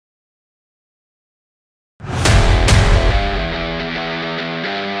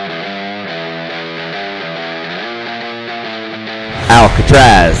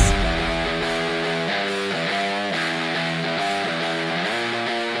Alcatraz.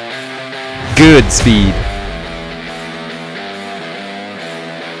 Goodspeed.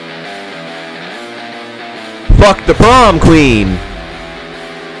 Fuck the prom queen.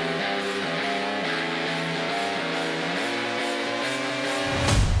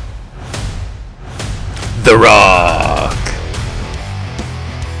 The Rock.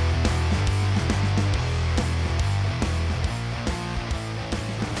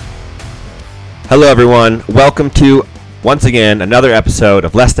 Hello everyone, welcome to, once again, another episode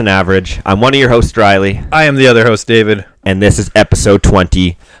of Less Than Average. I'm one of your hosts, Riley. I am the other host, David. And this is episode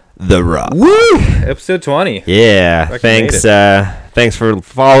 20, The Rock. Woo! Episode 20. Yeah, Fucking thanks for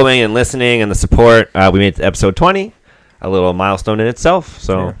following and listening and the support. We made it to episode 20, a little milestone in itself,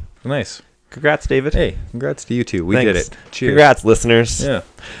 so Yeah, nice. Congrats, David. Hey, congrats to you two. We Thanks. did it. Cheers. Congrats, listeners. Yeah.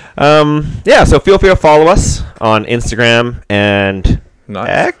 So feel free to follow us on Instagram and Not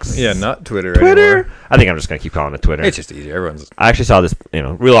X? Yeah, not Twitter Twitter. anymore. I think I'm just going to keep calling it Twitter. It's just easy. Everyone's... I actually saw this,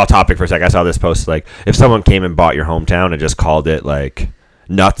 real off topic for a sec. I saw this post, like, if someone came and bought your hometown and just called it, like,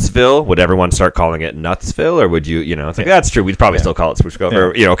 Nutsville, would everyone start calling it Nutsville? Or would you, it's like, that's true. We'd probably still call it Switchgrove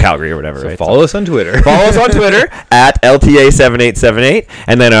or, Calgary or whatever, So right? follow us on Twitter. Follow us on Twitter at LTA7878.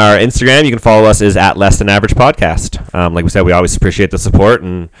 And then our Instagram, you can follow us, is at Less Than Average Podcast. Like we said, we always appreciate the support.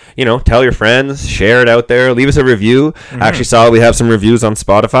 And, tell your friends, share it out there, leave us a review. I actually saw we have some reviews on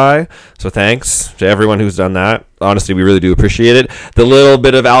Spotify. So thanks to everyone who's done that. Honestly, we really do appreciate it. The little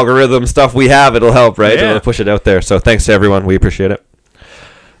bit of algorithm stuff we have, it'll help, right? Yeah. It'll push it out there. So thanks to everyone. We appreciate it.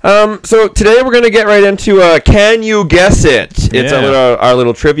 So today we're going to get right into Can You Guess It? It's our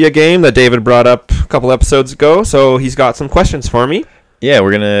little trivia game that David brought up a couple episodes ago. So he's got some questions for me. Yeah,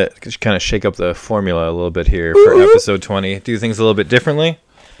 we're going to kind of shake up the formula a little bit here for episode 20. Do things a little bit differently.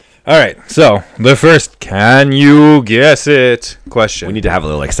 All right, so the first Can You Guess It question. We need to have a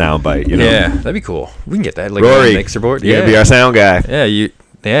little sound bite, Yeah, that'd be cool. We can get that. Like Rory, a mixer board. you're going to be our sound guy. Yeah,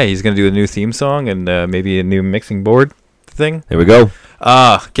 he's going to do a new theme song and maybe a new mixing board thing. Here we go.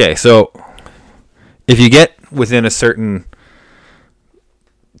 Okay, so if you get within a certain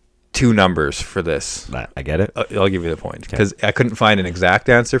two numbers for this, I get it. I'll give you the point because I couldn't find an exact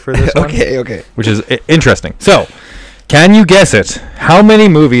answer for this one. Okay. Which is interesting. So, can you guess it? How many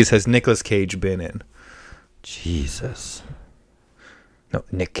movies has Nicolas Cage been in? Jesus. No,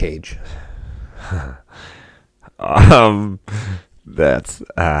 Nick Cage. That's,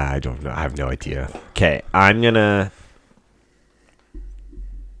 I don't know. I have no idea. Okay, I'm going to...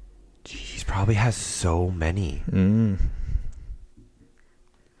 He probably has so many.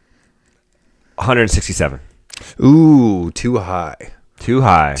 167. Ooh, too high. Too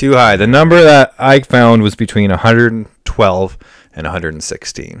high. Too high. The number that I found was between 112 and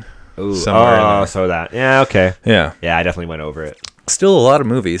 116. Ooh, somewhere in there. so that. Yeah, okay. Yeah. Yeah, I definitely went over it. Still a lot of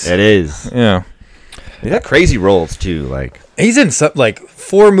movies. It is. Yeah. He got crazy roles, too. He's in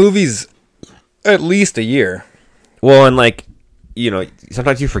 4 movies at least a year. Well, and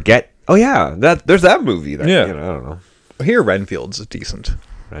sometimes you forget. Oh, yeah, there's that movie. I don't know. Here, Renfield's decent.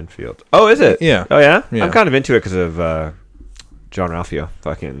 Renfield. Oh, is it? Yeah. Oh, yeah? Yeah. I'm kind of into it because of John Ralphio.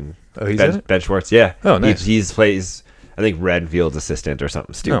 Fucking he's in it? Ben Schwartz. Yeah. Oh, nice. He plays, I think, Renfield's assistant or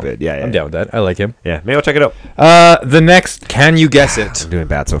something stupid. Yeah. I'm down with that. I like him. Yeah, maybe I'll check it out. The next, Can You Guess It? I'm doing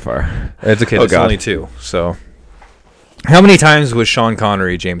bad so far. It's okay. Oh, It's God. only 2. So, how many times was Sean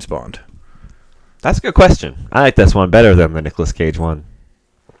Connery James Bond? That's a good question. I like this one better than the Nicolas Cage one.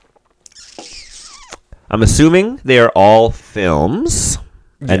 I'm assuming they are all films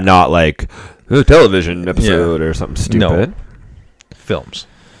and not like a television episode or something stupid. No. Films.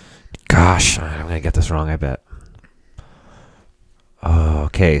 Gosh, I'm going to get this wrong, I bet.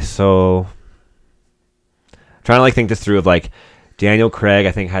 Okay, so I'm trying to think this through of Daniel Craig,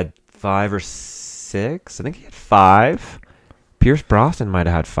 I think, had 5 or 6. I think he had 5. Pierce Brosnan might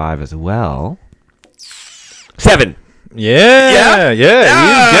have had 5 as well. 7. Yeah.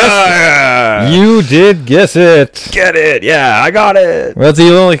 You did guess it. Get it. Yeah, I got it. Well,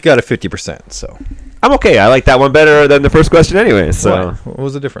 you only got a 50%, so. I'm okay. I like that one better than the first question anyway. So, What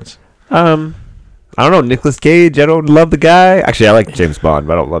was the difference? I don't know. Nicolas Cage, I don't love the guy. Actually, I like James Bond,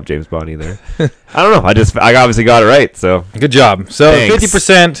 but I don't love James Bond either. I don't know. I obviously got it right. So Good job. So Thanks.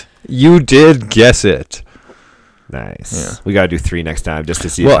 50%, you did guess it. nice. Yeah. We got to do 3 next time just to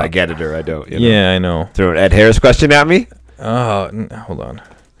see if Well, I get it or I don't. Yeah, I know. Throw an Ed Harris question at me. Hold on.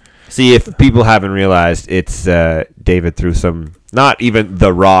 See, if people haven't realized, it's David threw some, not even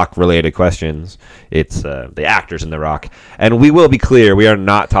The Rock related questions. It's the actors in The Rock. And we will be clear, we are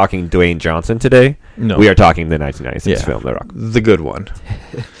not talking Dwayne Johnson today. No. We are talking the 1996 film The Rock. The good one.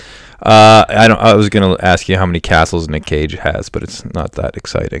 I was gonna ask you how many castles Nick Cage has, but it's not that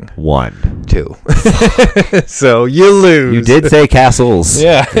exciting. 1. 2. So you lose. You did say castles.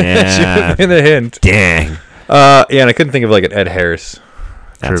 Yeah. Should have been a hint. Dang. And I couldn't think of like an Ed Harris.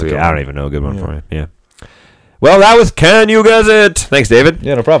 That's okay. trivia I one. don't even know a good one for it. Yeah. Well, that was Can You Guess It? Thanks, David.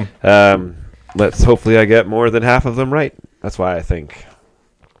 Yeah, no problem. Hopefully I get more than half of them right. That's why I think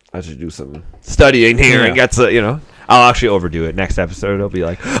I should do some studying here and get to, I'll actually overdo it. Next episode, it'll be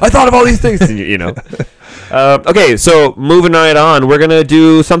like, I thought of all these things, Okay, so moving right on, we're going to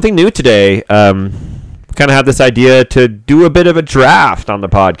do something new today. Kind of have this idea to do a bit of a draft on the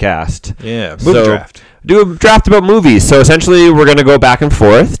podcast. Yeah, movie draft. Do a draft about movies. So essentially, we're going to go back and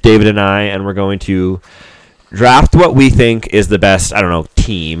forth, David and I, and we're going to draft what we think is the best,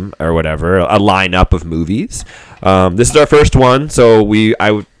 team or whatever, a lineup of movies. This is our first one, so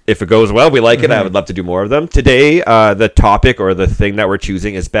if it goes well, we like it. I would love to do more of them. Today, the topic or the thing that we're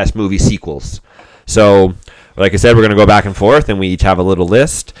choosing is best movie sequels. So, like I said, we're going to go back and forth, and we each have a little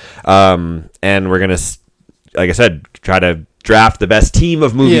list. And we're going to, like I said, try to draft the best team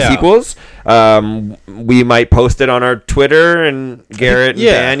of movie sequels. We might post it on our Twitter, and Garrett and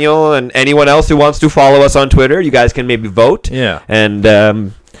Daniel and anyone else who wants to follow us on Twitter, you guys can maybe vote. Yeah.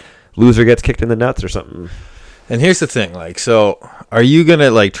 And loser gets kicked in the nuts or something. And here's the thing, so are you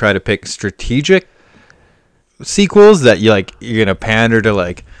gonna try to pick strategic sequels that you're gonna pander to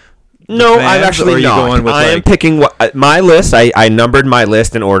No, fans, I'm actually or are you not. going with, I am picking my list. I numbered my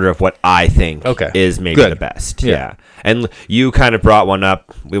list in order of what I think is maybe the best. Yeah. And you kind of brought one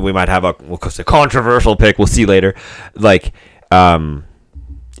up. We might have a controversial pick. We'll see later.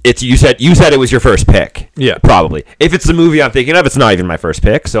 It's you said it was your first pick. Yeah. Probably. If it's the movie I'm thinking of, it's not even my first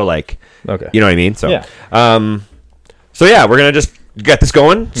pick. So okay. You know what I mean? So yeah. We're gonna just get this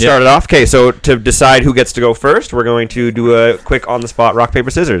going. Start it off. Okay, so to decide who gets to go first, we're going to do a quick on the spot rock paper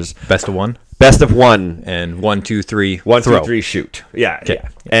scissors. Best of one. Best of one. And 1, 2, 3. 1, throw. 2, 3, shoot. Yeah. Okay. Yeah.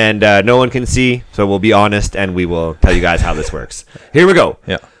 And no one can see, so we'll be honest, and we will tell you guys how this works. Here we go.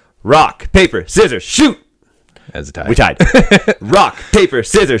 Yeah. Rock, paper, scissors, shoot. As a tie. We tied. Rock, paper,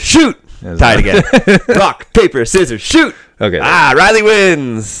 scissors, shoot. Tied again. Rock, paper, scissors, shoot. Okay. Riley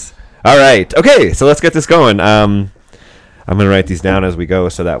wins. All right. Okay, so let's get this going. I'm going to write these down as we go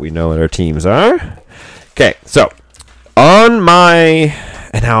so that we know what our teams are. Okay, so on my...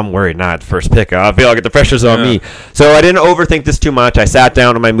 And now I'm worried not first pick. I feel like the pressure's on me. So I didn't overthink this too much. I sat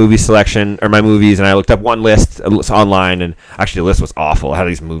down on my movie selection, or my movies, and I looked up one list online, and actually the list was awful. I had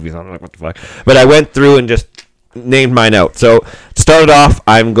these movies on. I'm like, what the fuck? But I went through and just named mine out. So to start it off,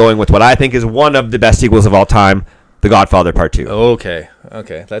 I'm going with what I think is one of the best sequels of all time, The Godfather Part 2. Okay.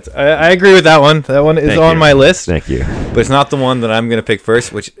 That's I agree with that one. That one is on my list. Thank you. But it's not the one that I'm going to pick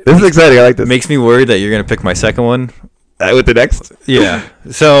first, which This is exciting. I like this. makes me worried that you're going to pick my second one. With the next? Yeah.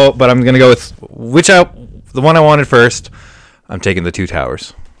 So, but I'm going to go with the one I wanted first. I'm taking The Two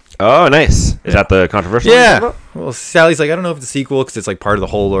Towers. Oh, nice. Is that the controversial one? Well, Sally's like, I don't know if it's a sequel because it's part of the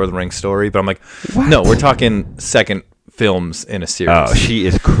whole Lord of the Rings story. But I'm like, what? No, we're talking second films in a series. Oh, she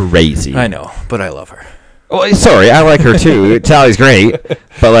is crazy. I know, but I love her. Oh, sorry, I like her too. Sally's great.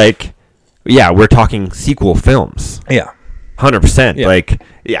 But, we're talking sequel films. Yeah. 100%.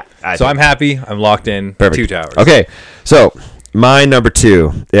 Yeah. So I'm happy. I'm locked in. Perfect. Two Towers. Okay, so my number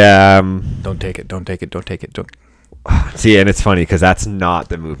 2. Don't take it. Don't. See, and it's funny because that's not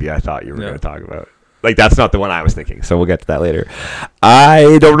the movie I thought you were going to talk about. That's not the one I was thinking. So we'll get to that later.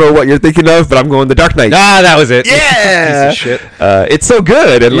 I don't know what you're thinking of, but I'm going The Dark Knight. That was it. Yeah. Piece of shit. It's so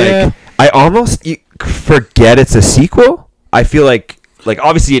good, and I almost forget it's a sequel. I feel like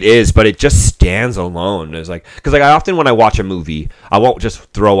obviously it is, but it just stands alone. It's because I often when I watch a movie, I won't just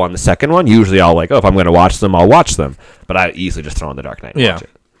throw on the second one. Usually I'll if I'm going to watch them, I'll watch them. But I easily just throw on The Dark Knight and watch it.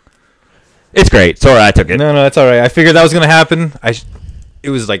 It's great. Sorry, I took it. No, that's all right. I figured that was going to happen. It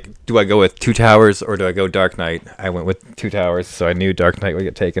was do I go with Two Towers or do I go Dark Knight? I went with Two Towers, so I knew Dark Knight would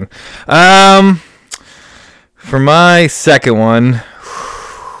get taken. For my second one...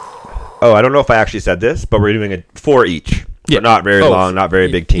 Oh, I don't know if I actually said this, but we're doing 4 each. Yeah. Not very long, not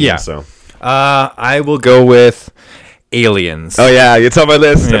very big teams. Yeah. So, I will go with Aliens. Oh yeah, it's on my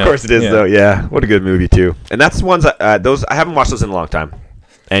list. Yeah. Of course it is, though. Yeah, what a good movie too. And that's ones those I haven't watched those in a long time.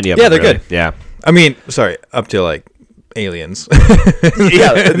 Any of them? Yeah, they're really. good. Yeah. I mean, sorry, up to Aliens.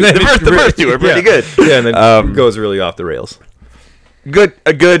 Yeah, the first 2 are pretty good. Yeah, and then it goes really off the rails. You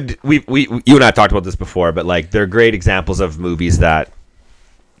and I have talked about this before, but they're great examples of movies that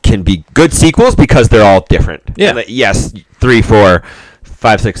can be good sequels because they're all different. Yeah. And, yes, 3, 4,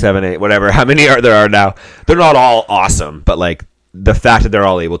 5, 6, 7, 8, whatever. How many there are now? They're not all awesome, but the fact that they're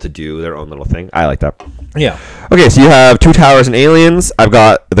all able to do their own little thing, I like that. Yeah. Okay, so you have Two Towers and Aliens. I've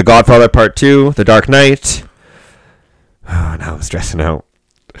got The Godfather Part 2, The Dark Knight. Oh, now I'm stressing out.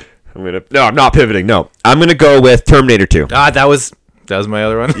 No, I'm not pivoting. No, I'm gonna go with Terminator 2. That was my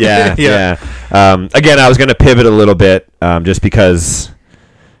other one. Yeah. Again, I was gonna pivot a little bit, just because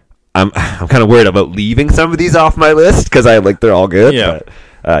I'm kind of worried about leaving some of these off my list because they're all good. Yeah. But,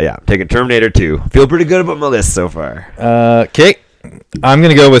 I'm taking Terminator 2. Feel pretty good about my list so far. Okay. I'm going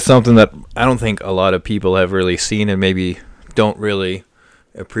to go with something that I don't think a lot of people have really seen and maybe don't really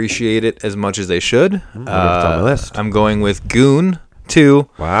appreciate it as much as they should. It's on my list. I'm going with Goon 2.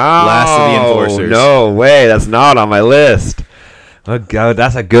 Wow. Last of the Enforcers. No way. That's not on my list. Oh, God.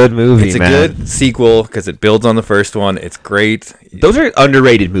 That's a good movie, It's a man. good sequel because it builds on the first one. It's great. Those are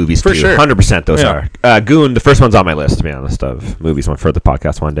underrated movies, For too. sure. 100% those Yeah. are. Goon, the first one's on my list, to be honest, of movies one for the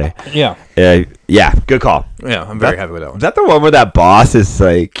podcast one day. Yeah. Yeah, good call. Yeah, I'm very happy with that Is one. that the one where that boss is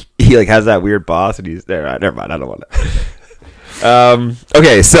he has that weird boss and he's there? Never mind, I don't want to.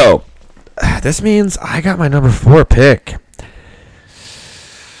 Okay, so this means I got my number 4 pick.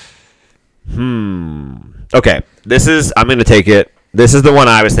 Okay, I'm going to take it. This is the one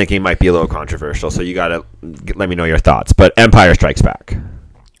I was thinking might be a little controversial, so you got to let me know your thoughts. But Empire Strikes Back.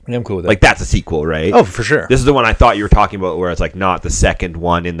 Yeah, I'm cool with that. That's a sequel, right? Oh, for sure. This is the one I thought you were talking about where it's not the second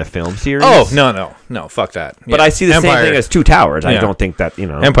one in the film series. Oh, no, fuck that. But Yeah. I see the same thing as Two Towers. I Yeah. don't think that,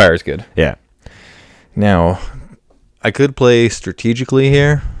 Empire is good. Yeah. Now, I could play strategically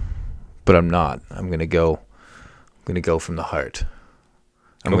here, but I'm not. I'm gonna go from the heart.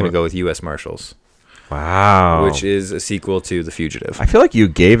 I'm gonna go with U.S. Marshals, Wow. which is a sequel to The Fugitive. I feel like you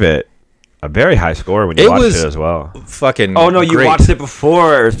gave it a very high score when you watched it as well. Fucking. Oh, no, you great. watched it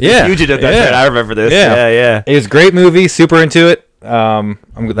before. The Yeah, Fugitive. That's yeah. right. I remember this. Yeah. Yeah. It was a great movie. Super into it. That's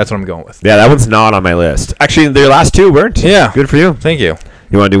what I'm going with. Yeah, that one's not on my list. Actually, their last two weren't. Yeah. Good for you. Thank you.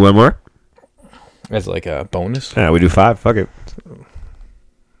 You want to do one more? As like a bonus. Yeah, we do 5. Fuck it.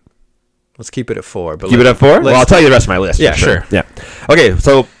 Let's keep it at 4. But Keep it at 4? Well, I'll tell you the rest of my list. Yeah, for sure. Yeah. Okay,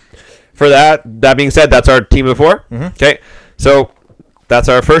 so for that being said, that's our team of 4. Mm-hmm. Okay, so that's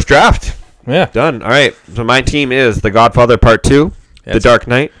our first draft. Yeah. Done. All right. So my team is The Godfather Part 2, The Yes. Dark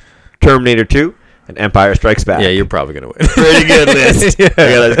Knight, Terminator 2, and Empire Strikes Back. Yeah, you're probably gonna win. Pretty good list. Yeah.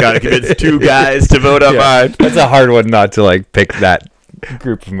 I just got to convince 2 guys to vote on mine. That's a hard one not to pick that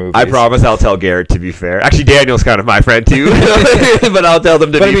group of movies. I promise I'll tell Garrett, to be fair. Actually, Daniel's kind of my friend too, but I'll tell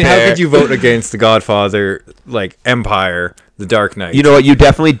them to But be I mean, fair. how could you vote against The Godfather, Empire, The Dark Knight? You know what? You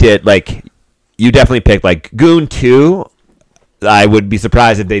definitely did. You definitely picked Goon 2. I would be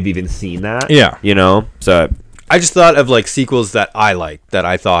surprised if they've even seen that. Yeah. So I just thought of sequels that I liked that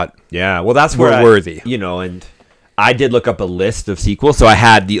I thought. yeah. Well, that's Were where worthy. And I did look up a list of sequels, so I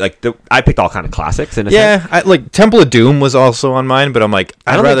had I picked all kind of classics in a sense. Yeah, Temple of Doom was also on mine, but I'm I'd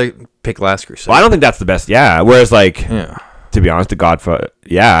don't rather pick Last Crusade. Well, I don't think that's the best. Yeah. Whereas Yeah. to be honest, The Godfather.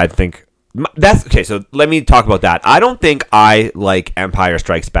 Yeah, I think that's okay. So let me talk about that. I don't think I like Empire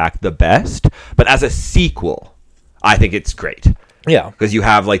Strikes Back the best, but as a sequel, I think it's great Yeah. because you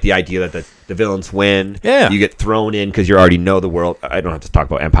have the idea that the villains win. Yeah. You get thrown in because you already know the world. I don't have to talk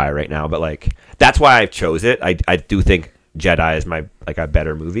about Empire right now, but that's why I chose it. I do think Jedi is my a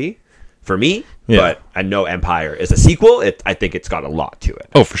better movie for me. Yeah. But I know Empire is a sequel. I think it's got a lot to it.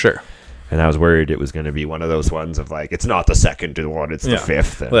 Oh, for sure. And I was worried it was going to be one of those ones of it's not the second one, it's the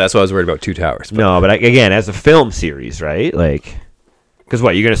fifth. Well, that's why I was worried about Two Towers. But No, but again, as a film series, right? Because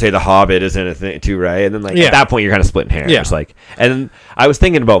what you're going to say, The Hobbit isn't a thing too, right? And then Yeah. at that point, you're kind of splitting hairs. Yeah. And I was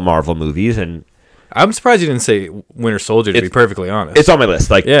thinking about Marvel movies, and I'm surprised you didn't say Winter Soldier, to be perfectly honest. it's on my list.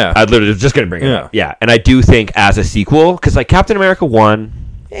 Yeah. I literally was just going to bring it Yeah. up. Yeah, and I do think as a sequel, because Captain America 1,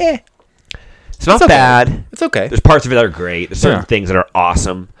 it's not okay. bad. It's okay. There's parts of it that are great. There's certain Yeah. things that are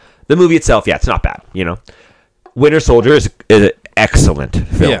awesome. The movie itself, it's not bad. Winter Soldier is an excellent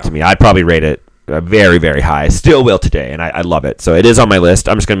film Yeah. to me. I'd probably rate it very, very high. Still will today, and I love it. So it is on my list.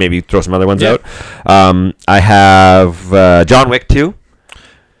 I'm just going to maybe throw some other ones Yeah. out. I have John Wick 2.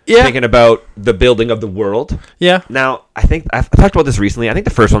 Yeah. Thinking about the building of the world. Yeah. Now, I think I've talked about this recently. I think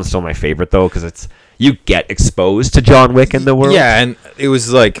the first one's still my favorite, though, because you get exposed to John Wick in the world. Yeah, and it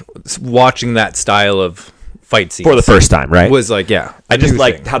was watching that style of fight scenes For the first time, right? was I just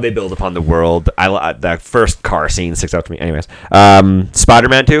like how they build upon the world. That first car scene sticks out to me. Anyways,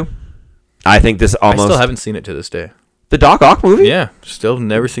 Spider-Man 2. I think this I almost still haven't seen it to this day. the Doc Ock movie. Yeah, still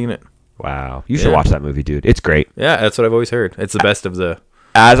never seen it. Wow, you should Yeah. watch that movie, dude. It's great. Yeah, that's what I've always heard. It's the best of the.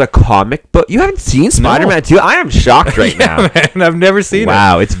 As a comic book, you haven't seen Spider-Man 2? I am shocked right now. Man, I've never seen it.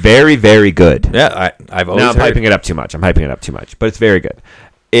 Wow, it's very, very good. Yeah, I've always Now I'm heard. hyping it up too much. But it's very good.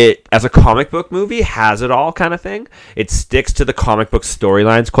 it, as a comic book movie, has it all kind of thing. It sticks to the comic book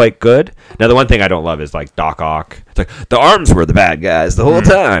storylines quite good. Now, the one thing I don't love is like Doc Ock. It's like the arms were the bad guys the whole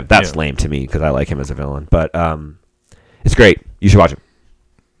time. That's lame to me because I like him as a villain. But it's great. You should watch it.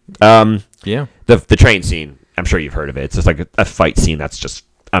 The train scene. I'm sure you've heard of it. It's just like a fight scene that's just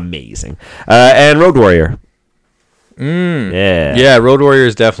amazing. And Road Warrior. Yeah, Road Warrior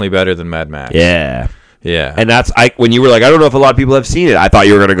is definitely better than Mad Max. Yeah. Yeah. And that's when you were like, I don't know if a lot of people have seen it. I thought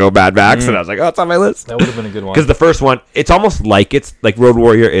you were going to go Mad Max, and I was like, oh, it's on my list. That would have been a good one. Because the first one, it's almost like Road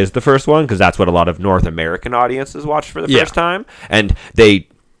Warrior is the first one, because that's what a lot of North American audiences watched for the first time. And they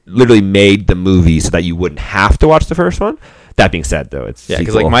literally made the movie so that you wouldn't have to watch the first one. That being said, though, it's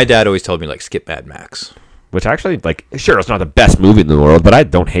because like my dad always told me like skip Mad Max. Which actually, like, sure, it's not the best movie in the world, but I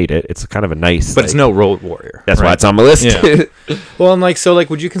don't hate it. It's kind of a nice... But it's no Road Warrior. That's why it's on my list. Yeah. Well, and like, so like,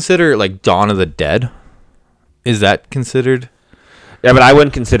 would you consider like Dawn of the Dead? Is that considered? Yeah, but I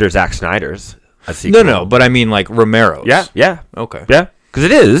wouldn't consider Zack Snyder's a sequel. No, but I mean like Romero's. Yeah. Okay. Yeah, because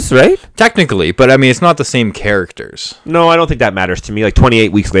it is, right? Technically, but I mean, it's not the same characters. No, I don't think that matters to me. Like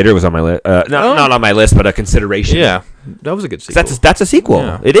 28 Weeks Later was on my list. Not on my list, but a consideration. Yeah, that was a good sequel. That's a sequel.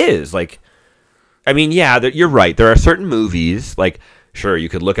 Yeah. It is. Like, I mean, yeah, you're right. There are certain movies, like, sure, you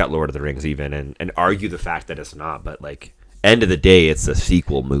could look at Lord of the Rings even and argue the fact that it's not, but like, end of the day, it's a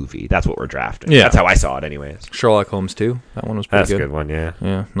sequel movie. That's what we're drafting. Yeah. That's how I saw it anyways. Sherlock Holmes 2. That one was pretty That's good. a good one, yeah.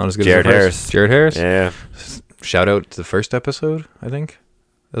 Yeah, not as good Jared as the Harris. first. Jared Harris? Yeah. Shout out to the first episode, I think.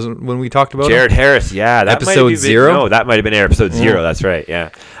 When we talked about Jared him. Harris, yeah. That Episode might have 0? No, that might have been episode 0. That's right, yeah.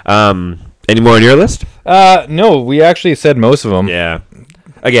 Any more on your list? No, we actually said most of them. Yeah.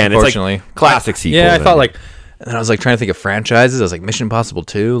 Again, it's like classic sequels. Yeah, I thought like, and then I was like trying to think of franchises. I was like, Mission Impossible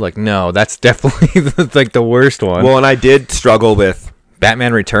 2. Like, no, that's definitely like the worst one. Well, and I did struggle with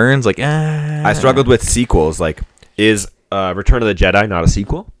Batman Returns. Like, I struggled with sequels. Like, is Return of the Jedi not a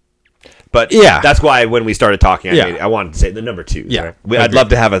sequel? But yeah, that's why when we started talking, I wanted to say the number 2. Yeah, right? I'd love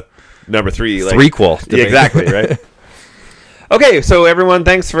to have a number 3, like threequel. Yeah, exactly, right? Okay, so everyone,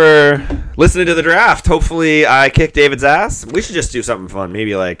 thanks for listening to the draft. Hopefully, I kicked David's ass. We should just do something fun.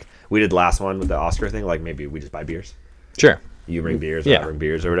 Maybe like we did the last one with the Oscar thing. Like maybe we just buy beers. Sure. You bring beers, I bring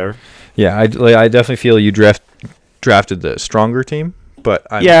beers, or whatever. Yeah, I definitely feel you drafted the stronger team, but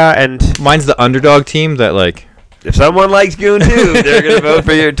and mine's the underdog team that like. If someone likes Goon 2, they're going to vote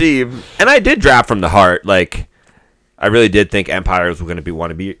for your team. And I did draft from the heart. Like, I really did think Empire was going to be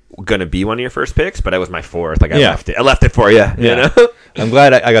one of your first picks, but it was my fourth. Like, I left it for you. Yeah. You know? I'm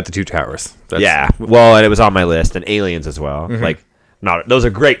glad I got the Two Towers. Well, and it was on my list, and Aliens as well. Mm-hmm. Like, those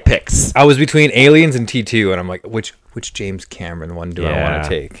are great picks. I was between Aliens and T2, and I'm like, which James Cameron one do I want to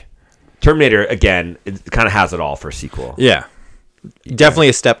take? Terminator, again, it kind of has it all for a sequel. Yeah. Definitely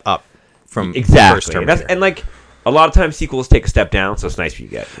a step up from the first Terminator. And like, a lot of times sequels take a step down, so it's nice if you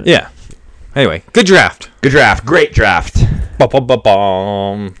get. Yeah. Anyway, good draft. Good draft. Great draft.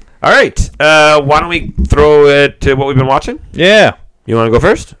 Ba-ba-ba-bum. All right. Why don't we throw it to what we've been watching? Yeah. You want to go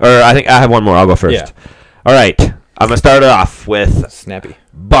first? Or I think I have one more. I'll go first. Yeah. All right. I'm going to start it off with Snappy.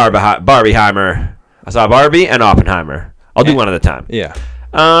 Barbieheimer. I saw Barbie and Oppenheimer. I'll do one at a time. Yeah.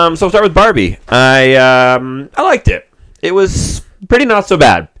 So we'll start with Barbie. I liked it. It was pretty not so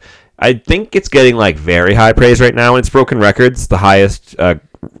bad. I think it's getting like very high praise right now. It's broken records, the highest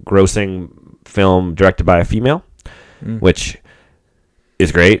grossing film directed by a female, which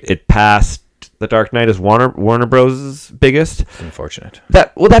is great. It passed The Dark Knight as Warner Bros.' biggest. It's unfortunate.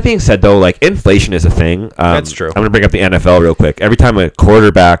 That being said, though, like inflation is a thing. That's true. I'm gonna bring up the NFL real quick. Every time a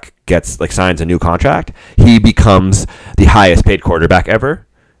quarterback signs a new contract, he becomes the highest paid quarterback ever.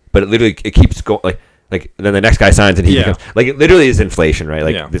 But it keeps going like then the next guy signs and he becomes like it literally is inflation, right?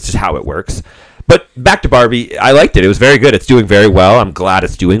 Like this is how it works. But back to Barbie, I liked it. It was very good. It's doing very well. I'm glad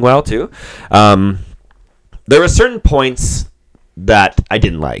it's doing well too. There were certain points that I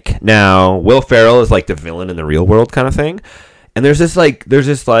didn't like. Now, Will Ferrell is like the villain in the real world kind of thing. And there's this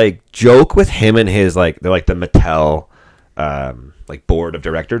joke with him and his they're like the Mattel like board of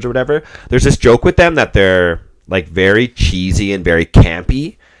directors or whatever. There's this joke with them that they're like very cheesy and very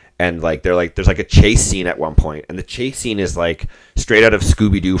campy. And like there's like a chase scene at one point, and the chase scene is like straight out of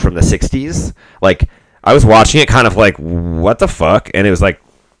Scooby-Doo from the 60s. Like I was watching it kind of like, what the fuck? And it was like,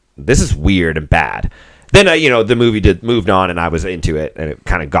 this is weird and bad. Then the movie moved on and I was into it and it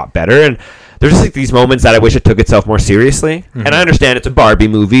kind of got better. And there's just like these moments that I wish it took itself more seriously. Mm-hmm. And I understand it's a Barbie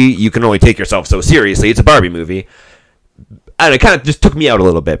movie. You can only take yourself so seriously. It's a Barbie movie. And it kind of just took me out a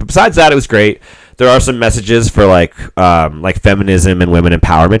little bit. But besides that, it was great. There are some messages for like feminism and women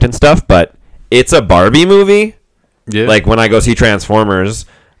empowerment and stuff, but it's a Barbie movie. Yeah. Like when I go see Transformers,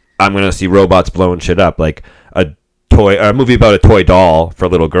 I'm going to see robots blowing shit up. Like a a movie about a toy doll for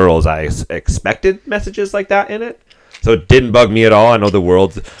little girls, I expected messages like that in it. So it didn't bug me at all. I know the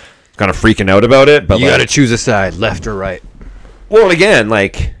world's kind of freaking out about it, but You like, got to choose a side, left or right. well, again,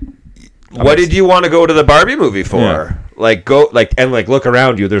 like, what did you want to go to the Barbie movie for? Yeah. Like, go, like, and like, look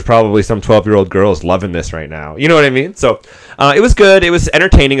around you. There's probably some 12-year-old girls loving this right now. You know what I mean? So, it was good. It was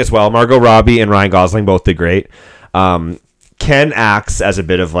entertaining as well. Margot Robbie and Ryan Gosling both did great. Ken acts as a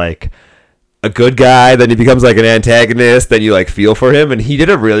bit of like a good guy, then he becomes like an antagonist, then you like feel for him, and he did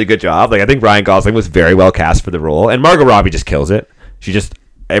a really good job. Like, I think Ryan Gosling was very well cast for the role, and Margot Robbie just kills it. She just,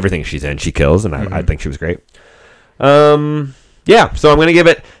 everything she's in, she kills, and I think she was great. Yeah, so I'm going to give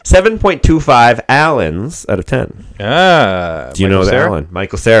it 7.25 Allens out of 10. Ah, Do you know that Alan?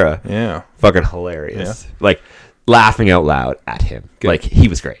 Michael Cera. Yeah. Fucking hilarious. Like, laughing out loud at him. Good. Like, he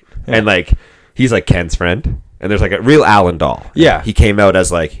was great. Yeah. And, like, he's, like, Ken's friend. And there's, like, a real Alan doll. Yeah. He came out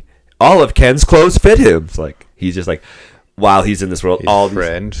as, like, all of Ken's clothes fit him. It's like, he's just, like, while he's in this world, all these,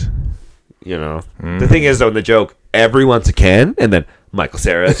 friend. you know. The thing is, though, in the joke, everyone's a Ken, and then Michael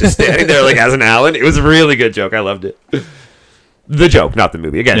Cera is just standing there, like, as an Alan. It was a really good joke. I loved it. The joke, not the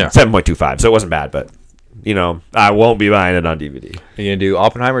movie. Again, 7.25, so it wasn't bad, but, you know, I won't be buying it on DVD. Are you going to do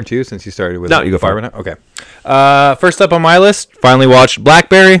Oppenheimer too, since you started with No, you go for Oppenheimer? Okay. First up on my list, finally watched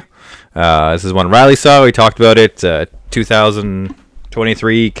Blackberry. This is one Riley saw. We talked about it.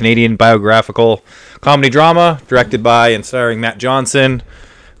 2023 Canadian biographical comedy drama, directed by and starring Matt Johnson,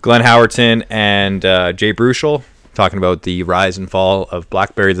 Glenn Howerton, and Jay Bruchel, talking about the rise and fall of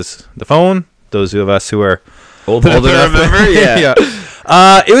BlackBerry, the phone. Those of us who are old enough to remember, yeah.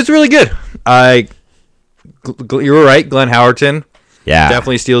 It was really good. You were right, Glenn Howerton. Yeah.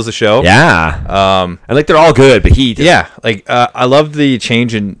 Definitely steals the show. Yeah. And, like, they're all good, but he... I loved the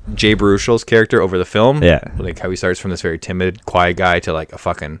change in Jay Baruchel's character over the film. Yeah. Like, how he starts from this very timid, quiet guy to, like, a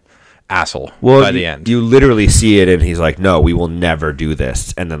fucking asshole Well, by the end. you literally see it, and he's like, no, we will never do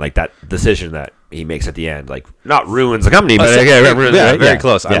this. And then, like, that decision that he makes at the end, like, not ruins the company, but... very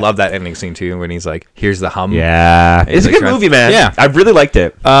close. I love that ending scene, too, when he's like, here's the hum. Yeah. It's a good movie, man. Yeah. I really liked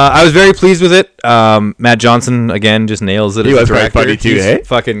it. I was very pleased with it. Matt Johnson, again, just nails it. He as a was very director. funny, too, He's eh?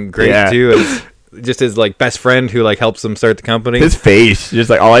 fucking great, Yeah. too. As just his, like, best friend who, like, helps him start the company. His face, just,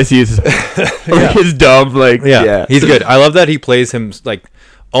 like, all I see is his dumb, like... Yeah, he's good. I love that he plays him, like,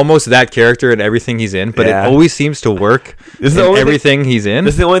 almost that character in everything he's in, but Yeah. it always seems to work This is in the only everything he's in.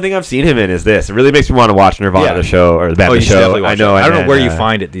 This is the only thing I've seen him in is this. It really makes me want to watch Nirvana, the show, or the band, Oh, the you should show. definitely watch I know. it. I don't know and, where you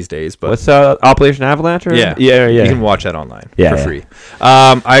find it these days, but What's Operation Avalanche? Or? yeah, Yeah. you can watch that online Yeah, for yeah. free.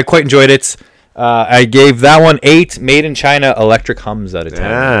 I quite enjoyed it. I gave that one 8 Made in China electric hums out of 10.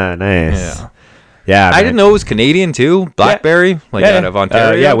 Ah, nice. Yeah. Yeah, I man. didn't know it was Canadian too. Blackberry, out of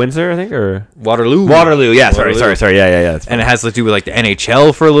Ontario. Yeah, Windsor, I think, or Waterloo. Yeah, sorry. Yeah. And it has to do with like the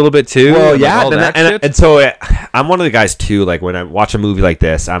NHL for a little bit too. Well, and, like, yeah, all that shit. and so I'm one of the guys too. Like when I watch a movie like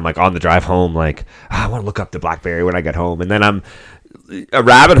this, I'm like on the drive home, like I want to look up the BlackBerry when I get home, and then I'm a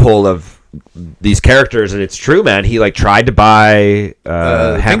rabbit hole of these characters, and it's true, man. He like tried to buy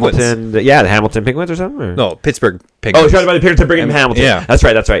Hamilton, the Hamilton Penguins or something. Or? No, Pittsburgh Oh, Penguins. he tried to buy the Penguins to bring him Hamilton. Yeah. that's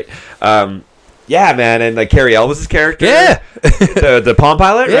right. Yeah, man, and like Carrie Elwes' character, Yeah. the Palm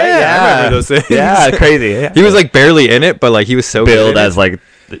Pilot, right? Yeah, I remember those things. Yeah, crazy. Yeah. He was like barely in it, but like he was so billed good in it. as like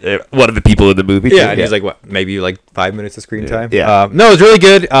one of the people in the movie. Yeah, too. and he's like, what, maybe like 5 minutes of screen time? Yeah. No, it was really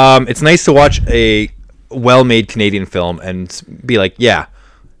good. It's nice to watch a well-made Canadian film and be like, yeah,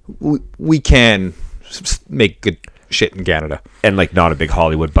 we can make good shit in Canada. and like not a big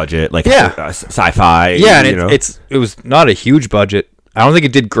Hollywood budget, like Yeah. sci-fi. Yeah, and you know? it was not a huge budget. I don't think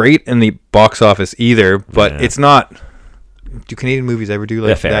it did great in the box office either, but Yeah. it's not. Do Canadian movies ever do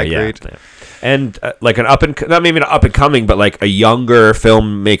like that great? Yeah. And like not maybe an up and coming, but like a younger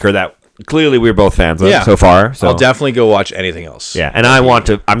filmmaker that clearly we're both fans of so far. So I'll definitely go watch anything else. yeah, and I'm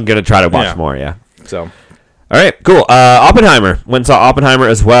gonna try to watch Yeah. more. Yeah. So All right, cool. Oppenheimer. Went and saw Oppenheimer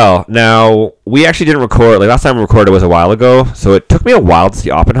as well. Now, we actually didn't record. Like, last time we recorded was a while ago, so it took me a while to see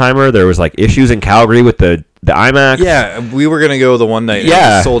Oppenheimer. There was, like, issues in Calgary with the IMAX. yeah, we were gonna go the one night. Yeah. And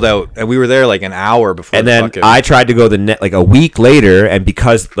it was sold out, and we were there like an hour before. And then I tried to go like a week later, and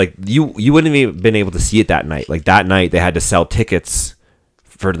because, like, you wouldn't have even been able to see it that night. Like, that night, they had to sell tickets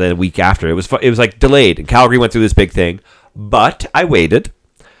for the week after. It was like, delayed, and Calgary went through this big thing. But I waited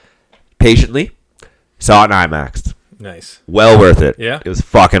patiently. Saw it in IMAX. nice. Well worth it. Yeah? It was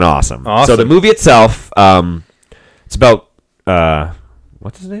fucking awesome. Awesome. So the movie itself, it's about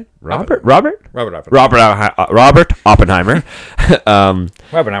what's his name? Robert Oppenheimer.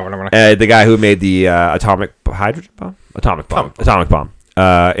 The guy who made the atomic bomb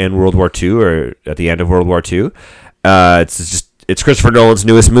in World War II, or at the end of World War II. It's it's Christopher Nolan's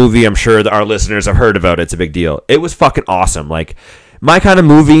newest movie. I'm sure that our listeners have heard about it. It's a big deal. It was fucking awesome. Like, my kind of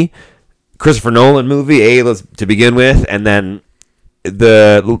movie, Christopher Nolan movie, to begin with, and then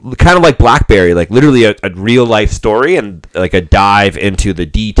the kind of like Blackberry, like literally a real life story and like a dive into the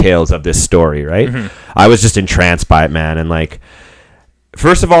details of this story, right? Mm-hmm. I was just entranced by it, man. And like,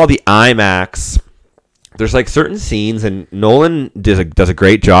 first of all, the IMAX, there's like certain scenes, and Nolan does a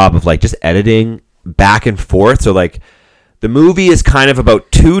great job of like just editing back and forth. So like, the movie is kind of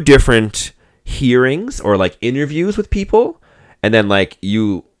about two different hearings or like interviews with people, and then like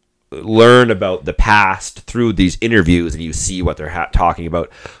you learn about the past through these interviews and you see what they're talking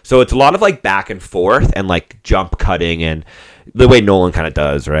about. So it's a lot of like back and forth and like jump cutting and the way Nolan kind of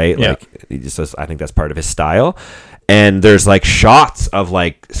does, right? Yeah. Like, he just does, I think that's part of his style. And there's like shots of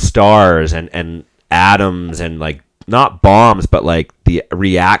like stars and atoms and like not bombs, but like the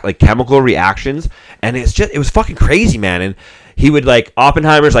chemical reactions. And it was fucking crazy, man. And he would like,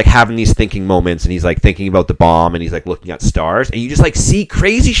 Oppenheimer's like having these thinking moments, and he's like thinking about the bomb, and he's like looking at stars, and you just like see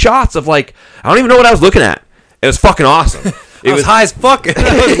crazy shots of like, I don't even know what I was looking at. It was fucking awesome. It was high as fuck.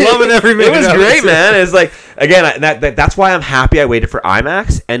 I was loving every minute. It was great, man. It's like, again, that's why I'm happy I waited for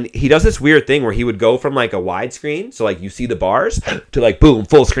IMAX. And he does this weird thing where he would go from like a widescreen, so like you see the bars, to like boom,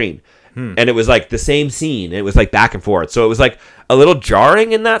 full screen. And it was like the same scene. It was like back and forth. So it was like a little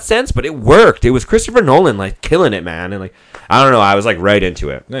jarring in that sense, but it worked. It was Christopher Nolan like killing it, man. And like, I don't know, I was like right into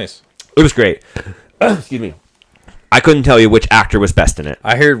it. Nice. It was great. Excuse me. I couldn't tell you which actor was best in it.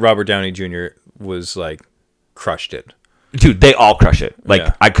 I heard Robert Downey Jr. was like crushed it. Dude, they all crush it. Like,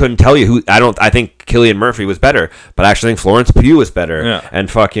 yeah. I couldn't tell you who. I think Cillian Murphy was better, but I actually think Florence Pugh was better. Yeah. And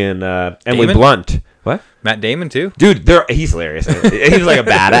fucking Emily Blunt. What? Matt Damon too? Dude, he's hilarious. He was like a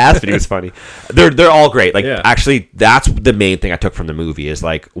badass, but he was funny. They're all great. Like, actually, that's the main thing I took from the movie is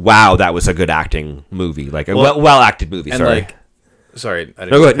like, wow, that was a good acting movie. Like a well acted movie. Sorry. Like, sorry, I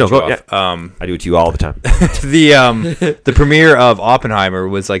didn't go ahead. No, go. Yeah. I do it to you all the time. The premiere of Oppenheimer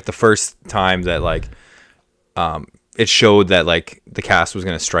was like the first time that like it showed that like the cast was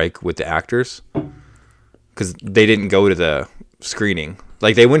going to strike with the actors, because they didn't go to the screening.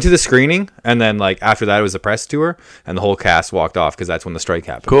 Like, they went to the screening, and then like after that it was a press tour, and the whole cast walked off because that's when the strike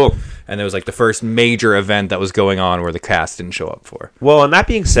happened. Cool. And it was like the first major event that was going on where the cast didn't show up for. Well, and that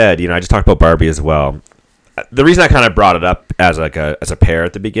being said, I just talked about Barbie as well. The reason I kind of brought it up as like as a pair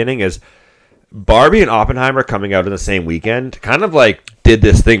at the beginning is Barbie and Oppenheimer coming out in the same weekend kind of like did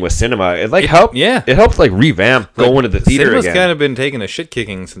this thing with cinema. It like helped. Yeah. It helped like revamp going to the theater Cinema's again. kind of been taking a shit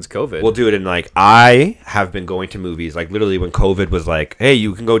kicking since COVID. We'll do it in like, I have been going to movies like literally when COVID was like, hey,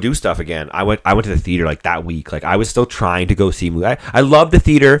 you can go do stuff again. I went to the theater like that week. Like, I was still trying to go see movies. I love the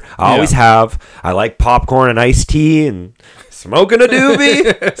theater. I always have. I like popcorn and iced tea and smoking a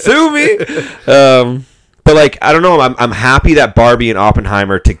doobie. Sue me. But like, I don't know. I'm happy that Barbie and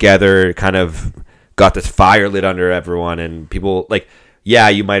Oppenheimer together kind of got this fire lit under everyone, and people like, yeah,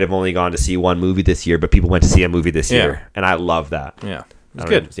 you might have only gone to see one movie this year, but people went to see a movie this year, and I love that. Yeah, it's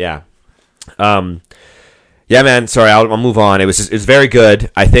good. Yeah, yeah, man. Sorry, I'll move on. It was very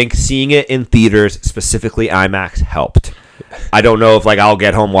good. I think seeing it in theaters, specifically IMAX, helped. I don't know if like I'll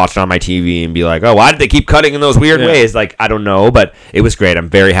get home, watch it on my TV, and be like, oh, why did they keep cutting in those weird ways? Like, I don't know, but it was great. I'm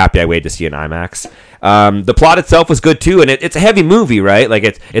very happy I waited to see an IMAX. The plot itself was good too, and it's a heavy movie, right?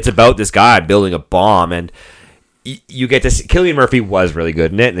 Like, it's about this guy building a bomb, and you get to see Cillian Murphy was really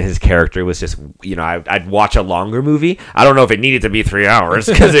good in it, and his character was just, I'd watch a longer movie. I don't know if it needed to be 3 hours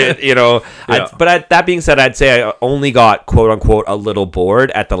because but that being said, I'd say I only got quote unquote a little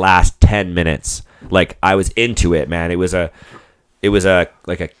bored at the last 10 minutes. Like, I was into it, man. It was a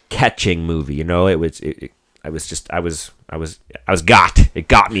like a catching movie, It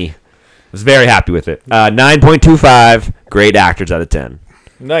got me. I was very happy with it. 9.25, great actors out of 10.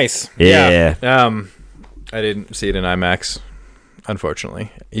 Nice. Yeah. I didn't see it in IMAX, unfortunately.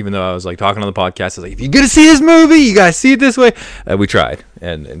 Even though I was like talking on the podcast, I was like, if you're gonna see this movie, you guys see it this way. We tried,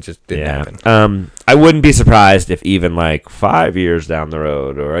 and it just didn't happen. I wouldn't be surprised if even like 5 years down the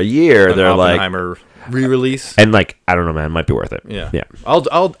road or a year, they're Oppenheimer re-release, and like, I don't know, man, it might be worth it. Yeah.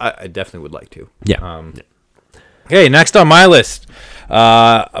 I definitely would like to. Yeah. Okay, next on my list,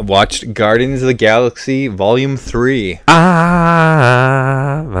 I watched Guardians of the Galaxy Volume 3.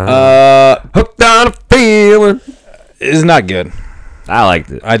 Hooked on a feeling. It's not good. I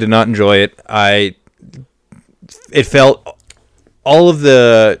liked it. I did not enjoy it. It felt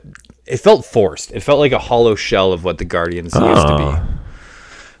forced. It felt like a hollow shell of what the Guardians used to be.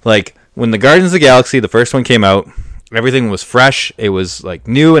 Like, when the Guardians of the Galaxy, the first one came out, everything was fresh. It was like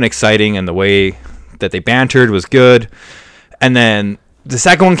new and exciting, and the way that they bantered was good. And then the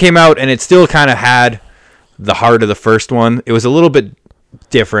second one came out, and it still kind of had the heart of the first one. It was a little bit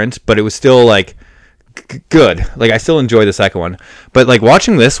different, but it was still like good. Like I still enjoy the second one, but like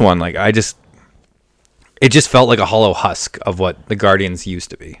watching this one, like it just felt like a hollow husk of what the Guardians used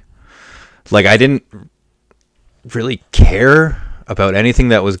to be. Like I didn't really care about anything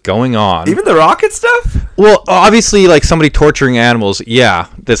that was going on. Even the rocket stuff? Well, obviously, like somebody torturing animals, yeah,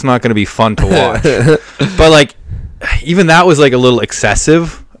 that's not going to be fun to watch. But like, even that was like a little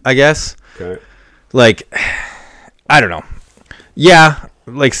excessive, I guess. Okay. Like, I don't know. Yeah,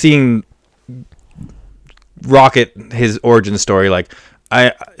 like seeing Rocket, his origin story, like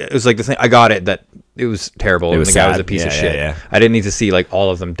it was like the thing. I got it that it was terrible. It was and the guy was sad. a piece of Yeah, shit. yeah. I didn't need to see like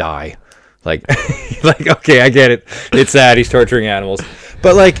all of them die. Like, like okay, I get it. It's sad. He's torturing animals,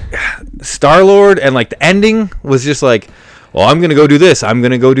 but like Star-Lord and like the ending was just like, well, I'm gonna go do this. I'm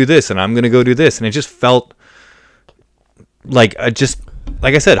gonna go do this, and I'm gonna go do this, and it just felt like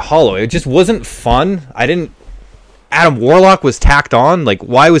like I said, hollow. It just wasn't fun. Adam Warlock was tacked on. Like,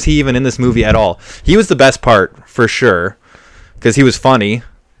 why was he even in this movie at all? He was the best part for sure because he was funny,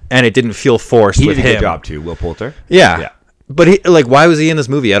 and it didn't feel forced. He with did a him. good job too, Will Poulter. Yeah. But why was he in this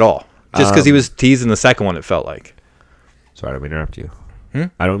movie at all? Just because he was teased in the second one, it felt like. Sorry, I don't mean to interrupt you.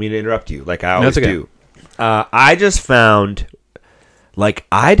 I don't mean to interrupt you like I No, always it's okay. do. I just found, like,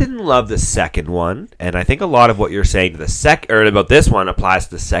 I didn't love the second one, and I think a lot of what you're saying to the about this one applies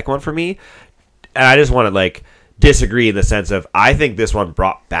to the second one for me. And I just want to like disagree in the sense of I think this one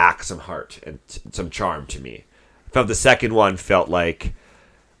brought back some heart and some charm to me. I felt the second one felt like,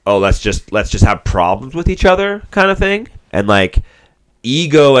 oh, let's just have problems with each other kind of thing, and like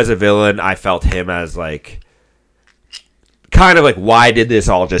Ego as a villain, I felt him as like kind of like, why did this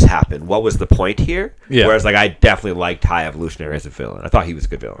all just happen? What was the point here? Yeah. Whereas like I definitely liked High Evolutionary as a villain. I thought he was a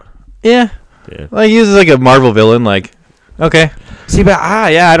good villain. Yeah. Yeah. Like, he was like a Marvel villain. Like, okay. See, but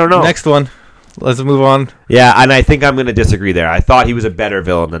I don't know. Next one. Let's move on. Yeah, and I think I'm going to disagree there. I thought he was a better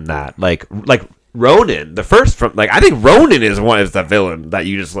villain than that. Like Ronan, the first from like I think Ronan is the villain that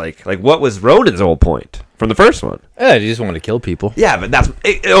you just like. Like, what was Ronan's whole point from the first one? Yeah, he just wanted to kill people. Yeah, but that's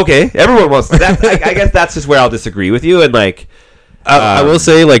okay. Everyone wants that. I guess that's just where I'll disagree with you. And like, I will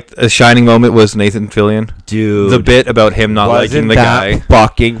say, like, a shining moment was Nathan Fillion. dude, The bit about him not liking the guy.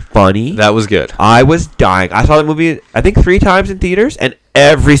 fucking funny. That was good. I was dying. I saw that movie I think 3 times in theaters, and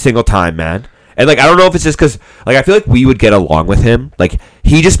every single time, man. And like, I don't know if it's just because like I feel like we would get along with him. Like,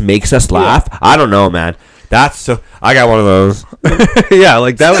 he just makes us laugh. Yeah. I don't know, man. That's so. I got one of those. Yeah,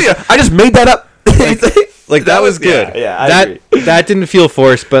 like that was. I just made that up. Like that was good. Yeah, I agree. That didn't feel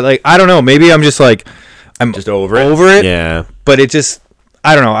forced, but like I don't know. Maybe I'm just like I'm just over it. Yeah, but it just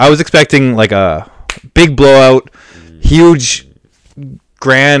I don't know. I was expecting like a big blowout, huge,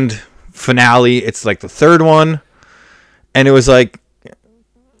 grand finale. It's like the third one, and it was like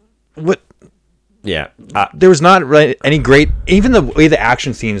what? Yeah, there was not any great. Even the way the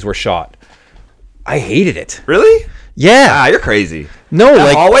action scenes were shot, I hated it. Really? Yeah, you're crazy. No, that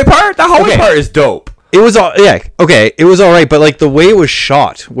like hallway part. The hallway part is dope. It was all okay. It was all right, but like the way it was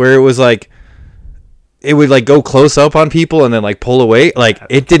shot, where it was like, it would like go close up on people and then like pull away. Like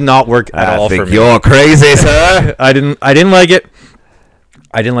it did not work at all for me. You're crazy, sir. I didn't like it.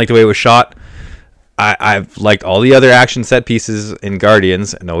 I didn't like the way it was shot. I've liked all the other action set pieces in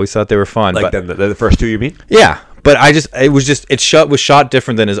Guardians and always thought they were fun. Like but, the first two, you mean? Yeah, but it was shot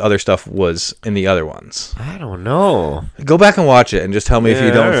different than his other stuff was in the other ones. I don't know. Go back and watch it and just tell me if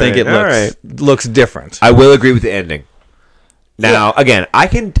you don't think it looks different. I will agree with the ending. Now, again, I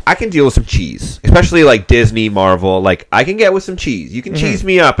can deal with some cheese, especially like Disney, Marvel. Like I can get with some cheese. You can cheese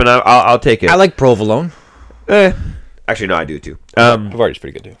me up, and I'll take it. I like provolone. Actually, no, I do too. Bavaria's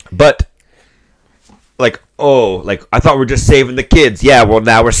pretty good too. But like, I thought we were just saving the kids. Yeah, well,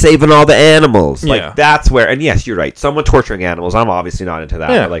 now we're saving all the animals. Like, Yeah. that's where, and yes, you're right. Someone torturing animals, I'm obviously not into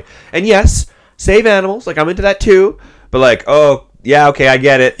that. Yeah. But like, and yes, save animals. Like, I'm into that too. But like, oh, yeah, okay, I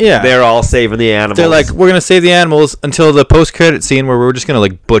get it. Yeah. They're all saving the animals. They're like, we're gonna save the animals until the post-credit scene where we're just gonna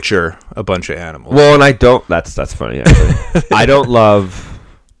like butcher a bunch of animals. well, and I don't, that's funny, actually. I don't love,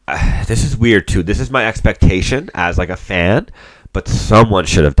 this is weird too. This is my expectation as like a fan, but someone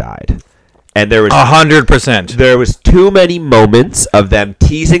should have died. And there was 100%. There was too many moments of them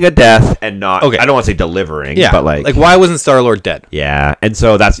teasing a death and not. Okay. I don't want to say delivering. Yeah, but like why wasn't Star-Lord dead? yeah. And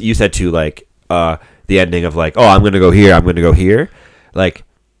so that's you said too. Like the ending of like, oh, I'm gonna go here. I'm gonna go here. Like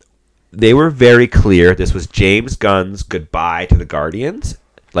they were very clear. This was James Gunn's goodbye to the Guardians.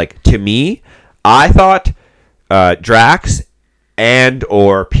 Like to me, I thought Drax and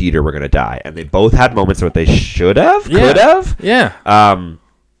or Peter were gonna die, and they both had moments where they should have, could have. Yeah.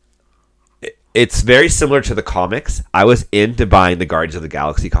 it's very similar to the comics. I was into buying the Guardians of the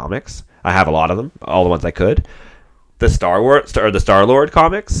Galaxy comics. I have a lot of them, all the ones I could. The the Star-Lord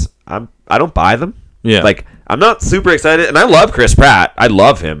comics, I don't buy them. Yeah. Like, I'm not super excited, and I love Chris Pratt. I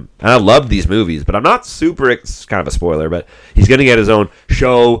love him, and I love these movies, but I'm not super, it's kind of a spoiler, but he's going to get his own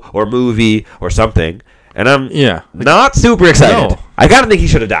show or movie or something, and I'm not super excited. No. I kind of think he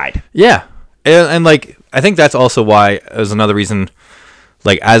should have died. Yeah. And like, I think that's also why, as another reason,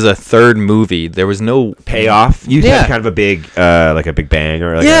 like, as a third movie, there was no Payoff. You had kind of a big, like a big bang,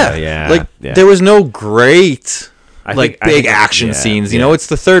 or like there was no great... I big think action scenes. You know, it's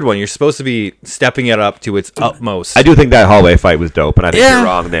the third one. You're supposed to be stepping it up to its utmost. I do think that hallway fight was dope, and I think you're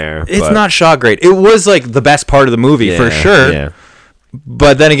wrong there. It's not shot great. It was like the best part of the movie for sure. Yeah.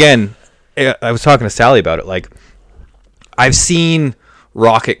 But then again, I was talking to Sally about it. Like, I've seen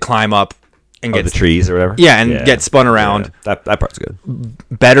Rocket climb up and get the trees or whatever. Yeah, and get spun around. Yeah. That part's good.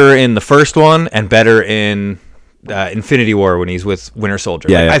 Better in the first one and better in Infinity War when he's with Winter Soldier.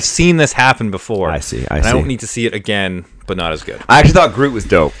 Yeah, I've seen this happen before. I see. I don't need to see it again, but not as good. I actually thought Groot was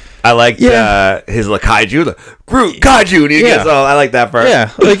dope. I liked his like kaiju, Groot kaiju. And he gets all, I like that part.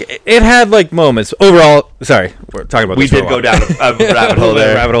 Yeah, like it had like moments. Overall, sorry, we're talking about. We this did go down a rabbit hole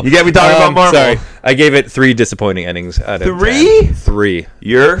there. Rabbit hole. You get me talking about Marvel. Sorry, I gave it 3 disappointing endings out of 3? 3.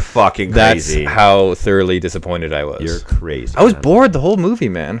 You're fucking crazy. That's how thoroughly disappointed I was. You're crazy. I was bored the whole movie,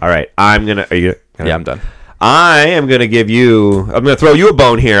 man. All right, I'm gonna. Are you? I'm done. I am gonna throw you a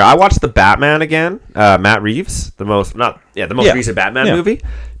bone here. I watched the Batman again. Matt Reeves, the most recent Batman movie.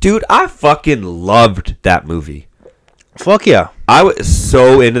 Dude, I fucking loved that movie. Fuck yeah. I was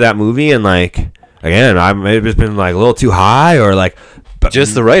so into that movie, and like, again, I may have just been like a little too high, or like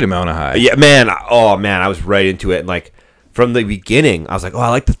just the right amount of high. Yeah, man. Oh man, I was right into it, and like from the beginning, I was like, oh, I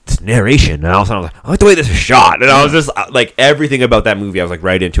like the narration, and all of a sudden I was like, I like the way this is shot, and I was just like everything about that movie. I was like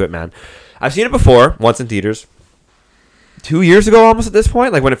right into it, man. I've seen it before, once in theaters. 2 years ago, almost at this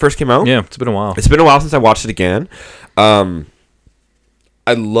point, like when it first came out. Yeah, it's been a while. It's been a while since I watched it again.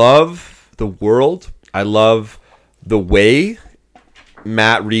 I love the world. I love the way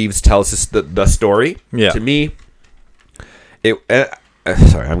Matt Reeves tells us the story. Yeah. To me,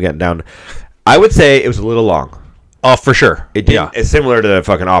 sorry, I'm getting down. I would say it was a little long. Oh, for sure. It's similar to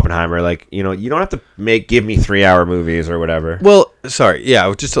fucking Oppenheimer. Like, you know, you don't have to give me 3-hour movies or whatever. Well, sorry.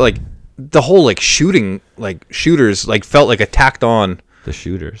 Yeah, just like the whole like shooters like felt like a tacked on. The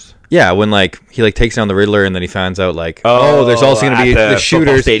shooters. Yeah, when like he like takes down the Riddler and then he finds out like there's also going to be the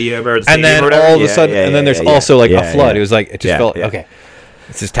shooters stadium and then all of a sudden and then there's also like a flood. It was like it just felt okay.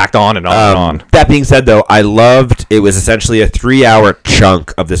 It's just tacked on and on and on. That being said, though, I loved it was essentially a 3-hour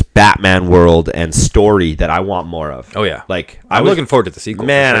chunk of this Batman world and story that I want more of. Oh yeah, like I'm looking forward to the sequel.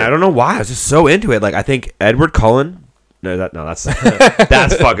 Man, I don't know why I was just so into it. Like I think Edward Cullen. That's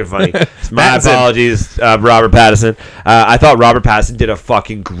that's fucking funny. My apologies, Robert Pattinson. I thought Robert Pattinson did a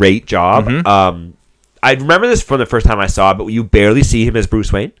fucking great job. Mm-hmm. I remember this from the first time I saw it, but you barely see him as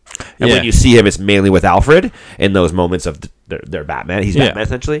Bruce Wayne, and when you see him, it's mainly with Alfred in those moments of their Batman. He's Batman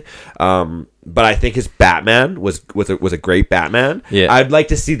essentially. But I think his Batman was a great Batman. Yeah. I'd like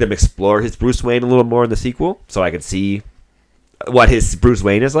to see them explore his Bruce Wayne a little more in the sequel, so I could see what his Bruce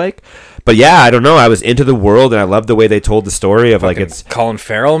Wayne is like. But yeah, I don't know. I was into the world, and I loved the way they told the story of like it's Colin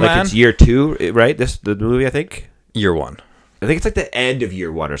Farrell, like man. It's year 2, right? The movie, I think. Year 1. I think it's like the end of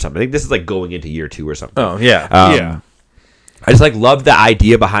year 1 or something. I think this is like going into year 2 or something. Oh yeah, yeah. I just like love the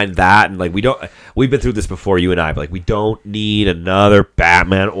idea behind that, and like we've been through this before, you and I, but like we don't need another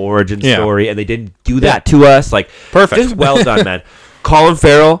Batman origin story, and they didn't do that to us. Like perfect, just well done, man. Colin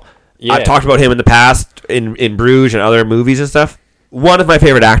Farrell. Yeah. I've talked about him in the past in Bruges and other movies and stuff. One of my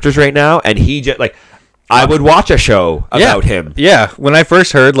favorite actors right now, and he just like I would watch a show about him. Yeah, when I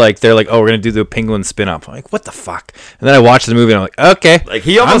first heard like they're like, oh, we're gonna do the Penguin spin-off. I'm like, what the fuck? And then I watched the movie and I'm like, okay, like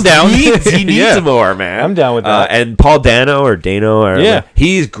he almost needs more, man. I'm down with that. And Paul Dano,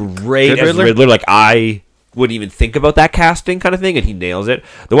 he's great as Riddler. Like I wouldn't even think about that casting kind of thing, and he nails it.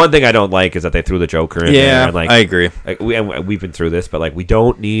 The one thing I don't like is that they threw the Joker in there. And, like, I agree. Like, we've been through this, but like we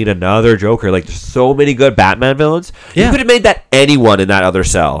don't need another Joker. Like there's so many good Batman villains. You could have made that anyone in that other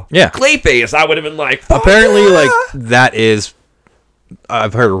cell. Yeah, Clayface. I would have been like, apparently, like that is.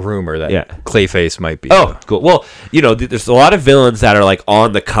 I've heard a rumor that Clayface might be. Oh, cool. Well, you know, there's a lot of villains that are like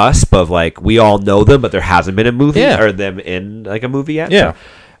on the cusp of like we all know them, but there hasn't been a movie or them in like a movie yet. Yeah. So,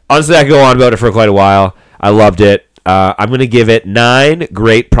 honestly, I could go on about it for quite a while. I loved it. I'm going to give it 9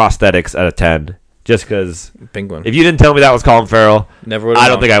 great prosthetics out of 10. Just because. Penguin. If you didn't tell me that was Colin Farrell, I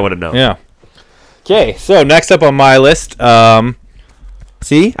don't think I would have known. Yeah. Okay, so next up on my list.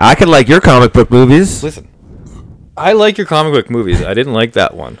 See? I can like your comic book movies. Listen. I like your comic book movies. I didn't like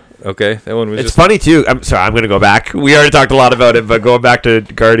that one. Okay, that one was It's just funny too. I'm sorry. I'm going to go back. We already talked a lot about it, but going back to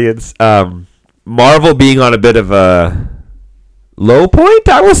Guardians, Marvel being on a bit of a low point,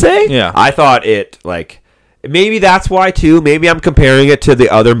 I will say. Yeah. I thought it like maybe that's why too. Maybe I'm comparing it to the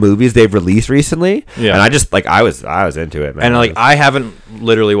other movies they've released recently. Yeah. And I just like I was into it, man. and like I haven't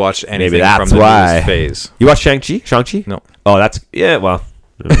literally watched anything that's from the why. newest phase. You watched Shang-Chi? Shang-Chi? No. Oh, that's yeah. Well,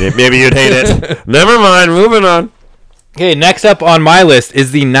 maybe you'd hate it. Never mind. Moving on. Okay, next up on my list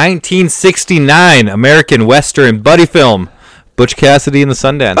is the 1969 American Western buddy film, Butch Cassidy and the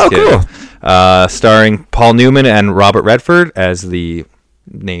Sundance Kid. Cool. Starring Paul Newman and Robert Redford as the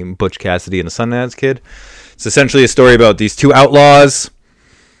name Butch Cassidy and the Sundance Kid. It's essentially a story about these two outlaws.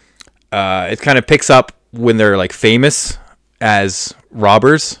 It kind of picks up when they're like famous as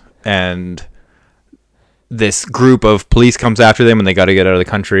robbers, and this group of police comes after them and they got to get out of the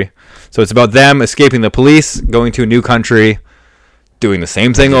country. So it's about them escaping the police, going to a new country, doing the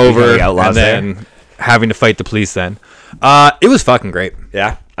same thing over, and then having to fight the police then. It was fucking great.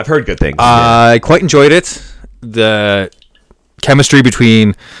 Yeah, I've heard good things. I quite enjoyed it. The chemistry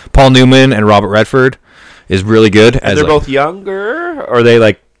between Paul Newman and Robert Redford is really good. And they're both younger? Or are they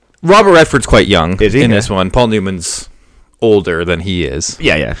like... Robert Redford's quite young Is he? in this one. Paul Newman's older than he is.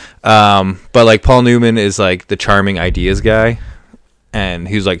 Yeah. But like Paul Newman is like the charming ideas guy, and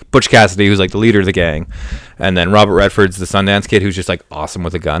he's like Butch Cassidy, who's like the leader of the gang, and then Robert Redford's the Sundance Kid, who's just like awesome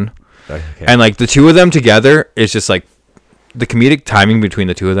with a gun. Okay. And like the two of them together is just like the comedic timing between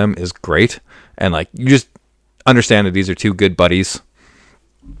the two of them is great, and like you just understand that these are two good buddies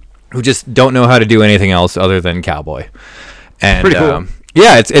who just don't know how to do anything else other than cowboy. And pretty cool.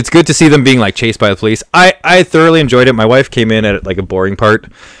 Yeah, it's good to see them being like chased by the police. I thoroughly enjoyed it. My wife came in at like a boring part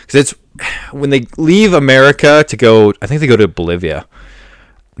because it's when they leave America to go. I think they go to Bolivia.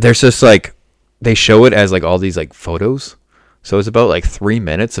 There's just like they show it as like all these like photos. So it's about like 3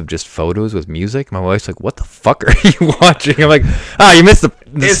 minutes of just photos with music. My wife's like, "What the fuck are you watching?" I'm like, you missed the.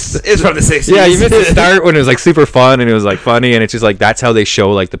 It's from the 60s. Yeah, you missed the start when it was like super fun and it was like funny, and it's just like that's how they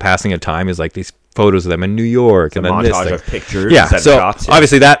show like the passing of time is like these photos of them in New York and then this montage thing. of pictures. Yeah, so shots,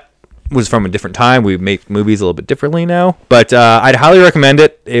 obviously that was from a different time. We make movies a little bit differently now, but I'd highly recommend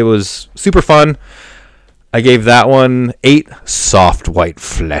it. It was super fun. I gave that one 8 soft white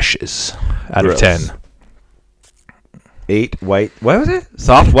fleshes out of 10. 8 white. What was it?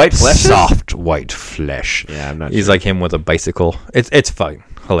 Soft white flesh. Soft white flesh. Yeah, I'm not. He's sure. like him with a bicycle. It's fun,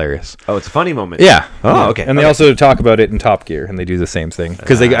 hilarious. Oh, it's a funny moment. Yeah. Oh, Yeah. okay. And they also talk about it in Top Gear, and they do the same thing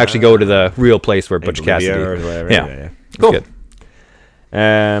because they actually go to the real place where Butch Cassidy. Or whatever. Yeah. It's cool. Good.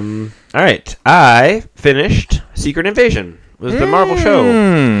 All right. I finished Secret Invasion. It was the Marvel show.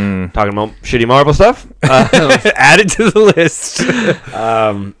 Talking about shitty Marvel stuff. Add it to the list.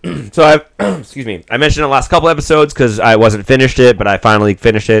 So I, excuse me. I mentioned it the last couple episodes because I wasn't finished it, but I finally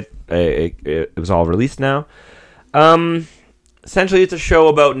finished it. It was all released now. Essentially, it's a show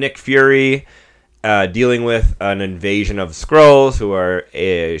about Nick Fury dealing with an invasion of Skrulls, who are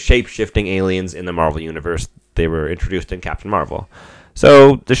shape-shifting aliens in the Marvel universe. They were introduced in Captain Marvel.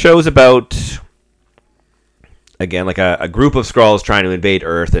 So the show's about, again, like a group of Skrulls trying to invade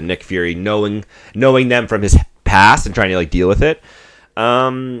Earth, and Nick Fury knowing them from his past and trying to like deal with it.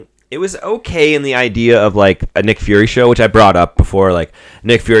 It was okay in the idea of like a Nick Fury show, which I brought up before. Like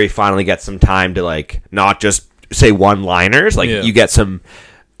Nick Fury finally gets some time to like not just say one-liners. Like you get some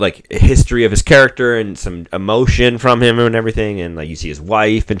like history of his character and some emotion from him and everything, and like you see his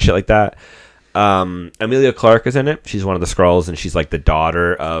wife and shit like that. Emilia Clarke is in it. She's one of the Skrulls, and she's like the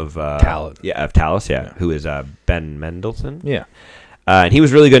daughter of Talos. of Talos, who is Ben Mendelsohn. Yeah. And he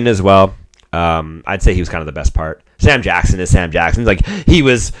was really good in it as well. I'd say he was kind of the best part. Sam Jackson is Sam Jackson. Like he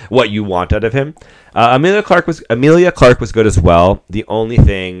was what you want out of him. Emilia Clarke was good as well. The only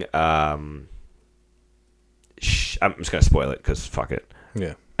thing, I'm just gonna spoil it because fuck it.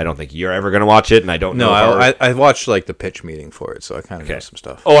 Yeah. I don't think you're ever gonna watch it, and I don't know. I watched like the pitch meeting for it, so I kind of know some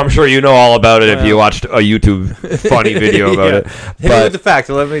stuff. Oh, I'm sure you know all about it if you watched a YouTube funny video about it. Hit me with the facts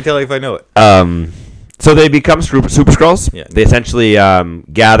and let me tell you if I know it. So they become Super Skrulls. Yeah. They essentially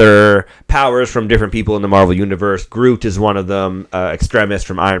gather powers from different people in the Marvel Universe. Groot is one of them. Extremis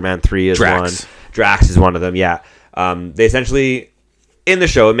from Iron Man 3 is Drax. one. Drax is one of them, yeah. They essentially, in the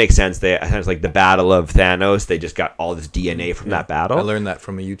show, it makes sense. They essentially like the battle of Thanos. They just got all this DNA from that battle. I learned that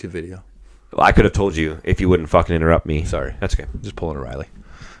from a YouTube video. Well, I could have told you if you wouldn't fucking interrupt me. Sorry. That's okay. Just pulling a Riley.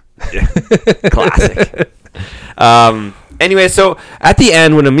 Classic. Anyway, so at the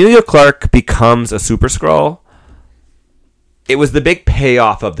end, when Emilia Clarke becomes a Super Skrull, it was the big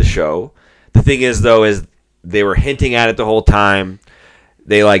payoff of the show. The thing is, though, is they were hinting at it the whole time.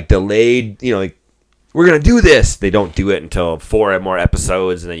 They like delayed, like we're going to do this. They don't do it until 4 more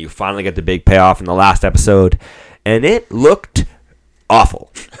episodes, and then you finally get the big payoff in the last episode. And it looked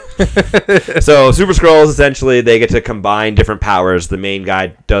awful. So Super Skrulls, essentially, they get to combine different powers. The main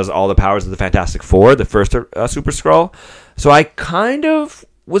guy does all the powers of the Fantastic Four, the first Super Skrull. So I kind of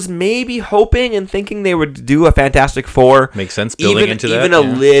was maybe hoping and thinking they would do a Fantastic Four. Makes sense, building into that. Even a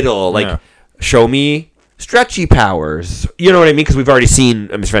little, like, show me stretchy powers. You know what I mean? Because we've already seen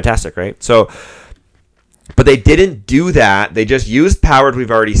Mr. Fantastic, right? So, but they didn't do that. They just used powers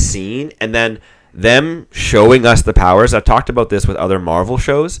we've already seen, and then them showing us the powers. I've talked about this with other Marvel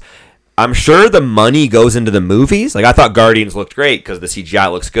shows. I'm sure the money goes into the movies. Like, I thought Guardians looked great because the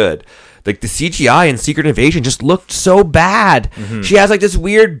CGI looks good. Like, the CGI in Secret Invasion just looked so bad. Mm-hmm. She has, like, this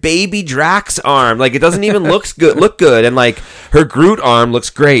weird baby Drax arm. Like, it doesn't even look good. And, like, her Groot arm looks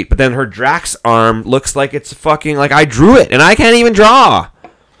great, but then her Drax arm looks like it's fucking, like, I drew it, and I can't even draw.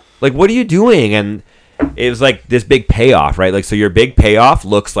 Like, what are you doing? And it was like this big payoff, right? Like, so your big payoff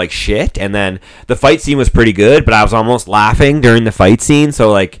looks like shit, and then the fight scene was pretty good, but I was almost laughing during the fight scene,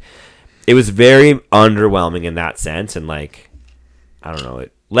 so, like, it was very underwhelming in that sense, and, like, I don't know,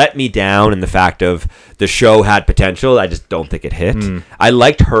 it let me down in the fact of the show had potential. I just don't think it hit. I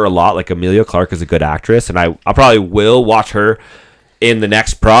liked her a lot. Like, Emilia Clarke is a good actress, and I probably will watch her in the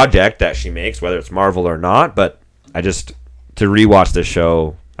next project that she makes, whether it's Marvel or not, but to rewatch this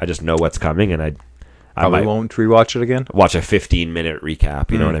show, I just know what's coming, and I probably won't rewatch it again. Watch a 15-minute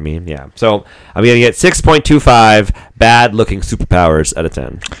recap. You know what I mean? Yeah. So I'm going to get 6.25 bad-looking superpowers out of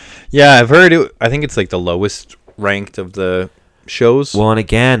 10. Yeah, I've heard it. I think it's like the lowest ranked of the shows. Well, and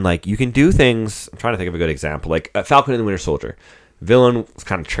again, like, you can do things. I'm trying to think of a good example. Like, Falcon and the Winter Soldier. Villain was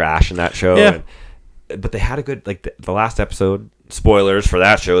kind of trash in that show. Yeah. But they had a good, like, the last episode. Spoilers for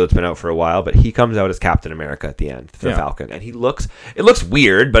that show that's been out for a while, but he comes out as Captain America at the end for the Falcon, and it looks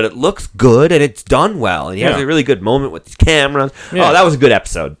weird, but it looks good, and it's done well, and he has a really good moment with his cameras. Oh, that was a good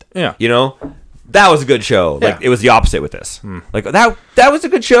episode. Yeah, you know, that was a good show. Like, it was the opposite with this. Like, that was a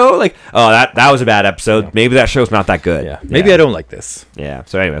good show. Like, oh, that was a bad episode. Maybe that show's not that good. Maybe I don't like this. Yeah.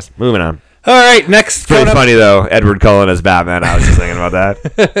 So, anyways, moving on. All right, next. Pretty funny though, Edward Cullen as Batman. I was just thinking about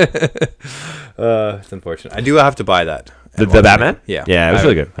that. It's unfortunate. I do have to buy that. The Batman? Yeah. Yeah, it was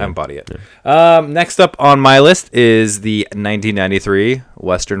really good. I haven't bought it yet. Yeah. Next up on my list is the 1993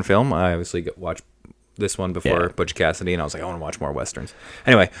 Western film. I obviously watched this one before Butch Cassidy, and I was like, I want to watch more Westerns.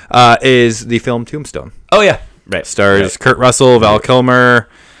 Anyway, is the film Tombstone. Oh, yeah. Right. Stars Kurt Russell, Val Kilmer,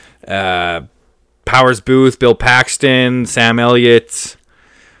 Powers Booth, Bill Paxton, Sam Elliott,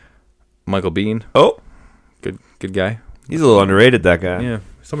 Michael Biehn. Oh. Good guy. He's a little underrated, that guy. Yeah.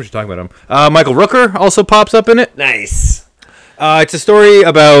 So much talking about him. Michael Rooker also pops up in it. Nice. It's a story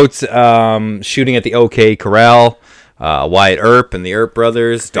about shooting at the OK Corral, Wyatt Earp and the Earp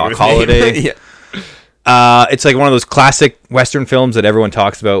brothers, Doc Holliday. It's like one of those classic Western films that everyone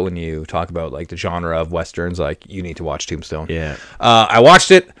talks about when you talk about like the genre of Westerns. Like, you need to watch Tombstone. Yeah. I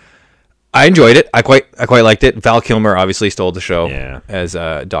watched it. I enjoyed it. I quite liked it. Val Kilmer obviously stole the show as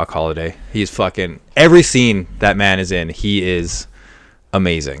Doc Holliday. He's fucking every scene that man is in. He is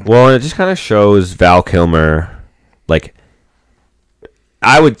amazing. Well, it just kind of shows Val Kilmer, like,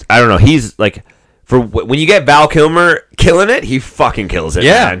 I don't know. He's like, for when you get Val Kilmer killing it, he fucking kills it.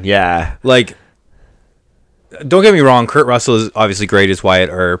 Yeah, man. Yeah. Like, don't get me wrong. Kurt Russell is obviously great as Wyatt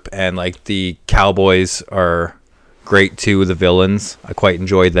Earp, and like the cowboys are great too. The villains, I quite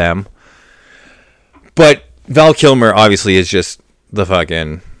enjoyed them. But Val Kilmer obviously is just the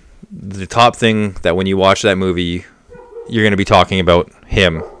top thing that when you watch that movie, you're going to be talking about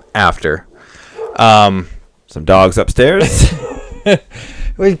him after. Some dogs upstairs.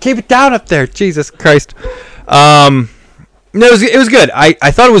 Well, keep it down up there. Jesus Christ. No, it was good.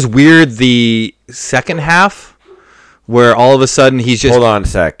 I thought it was weird the second half where all of a sudden he's just... Hold on a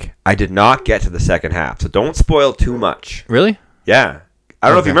sec. I did not get to the second half, so don't spoil too much. Really? Yeah. I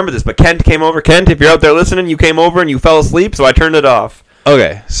don't know if you remember this, but Kent came over. Kent, if you're out there listening, you came over and you fell asleep, so I turned it off.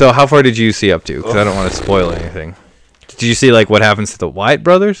 Okay, so how far did you see up to? Because I don't want to spoil anything. Did you see like what happens to the Wyatt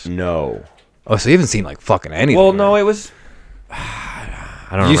brothers? No. Oh, so you haven't seen like fucking anything. Well, no, it was... I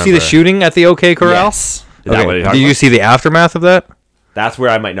don't know. Did you see the shooting at the OK Corral? Yes. Is that what you're talking about? Did you see the aftermath of that? That's where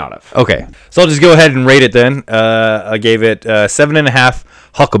I might not have. Okay, so I'll just go ahead and rate it then. I gave it 7.5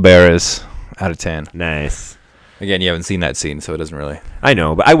 huckleberries out of 10. Nice. Again, you haven't seen that scene, so it doesn't really... I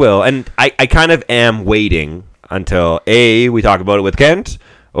know, but I will. And I kind of am waiting until, A, we talk about it with Kent,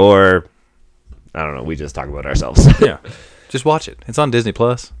 or, I don't know, we just talk about ourselves. Yeah. Just watch it. It's on Disney+.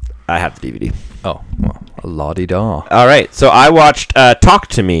 I have the DVD. Oh, well, la-di-da. All right, so I watched Talk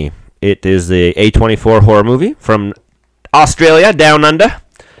to Me. It is the A24 horror movie from Australia, Down Under.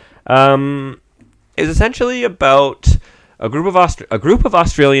 is essentially about a group of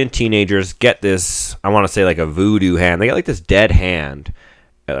Australian teenagers get this, I want to say like a voodoo hand. They get like this dead hand.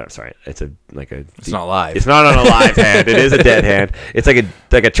 Sorry, it's not live. It's not on a live hand. It is a dead hand. It's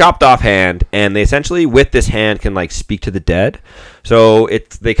like a chopped off hand, and they essentially with this hand can like speak to the dead. So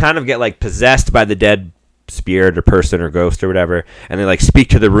they kind of get like possessed by the dead spirit or person or ghost or whatever, and they like speak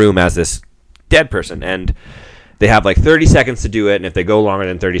to the room as this dead person, and they have like 30 seconds to do it, and if they go longer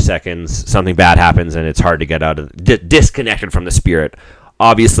than 30 seconds, something bad happens, and it's hard to get out of disconnected from the spirit.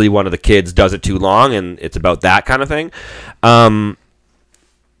 Obviously, one of the kids does it too long, and it's about that kind of thing.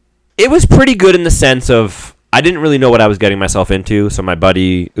 It was pretty good in the sense of I didn't really know what I was getting myself into. So my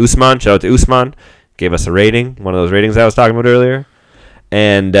buddy Usman, shout out to Usman, gave us a rating, one of those ratings I was talking about earlier.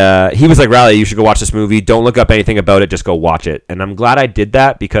 And he was like, Riley, you should go watch this movie. Don't look up anything about it. Just go watch it. And I'm glad I did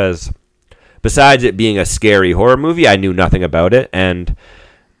that because besides it being a scary horror movie, I knew nothing about it. And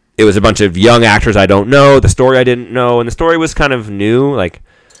it was a bunch of young actors I don't know. The story I didn't know. And the story was kind of new. Like,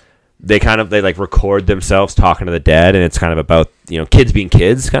 they like record themselves talking to the dead, and it's kind of about, kids being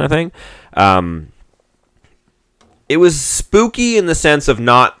kids kind of thing. It was spooky in the sense of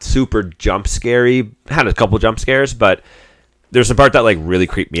not super jump scary. Had a couple jump scares, but there's some part that like really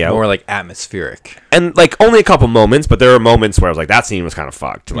creeped me out. More like atmospheric. And like only a couple moments, but there were moments where I was like, that scene was kind of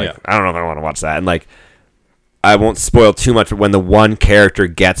fucked. Like, I don't know if I want to watch that. And like, I won't spoil too much, but when the one character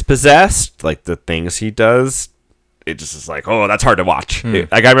gets possessed, like the things he does, it just is like, oh, that's hard to watch.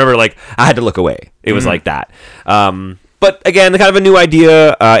 Like I remember, like I had to look away. It was like that. But again, kind of a new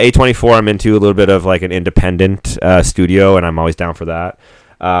idea. A24, I'm into a little bit of like an independent studio, and I'm always down for that.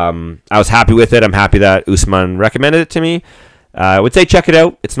 I was happy with it. I'm happy that Usman recommended it to me. I would say check it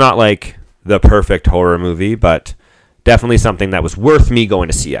out. It's not like the perfect horror movie, but definitely something that was worth me going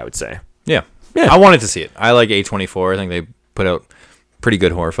to see, I would say. Yeah. I wanted to see it. I like A24. I think they put out pretty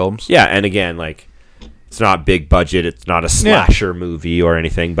good horror films. Yeah, and again, like, it's not big budget. It's not a slasher movie or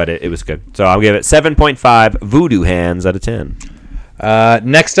anything, but it was good. So I'll give it 7.5 voodoo hands out of 10.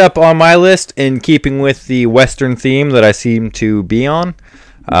 Next up on my list, in keeping with the Western theme that I seem to be on,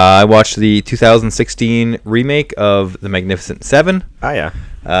 I watched the 2016 remake of The Magnificent Seven. Oh,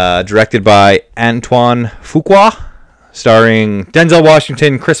 yeah. Directed by Antoine Fuqua, starring Denzel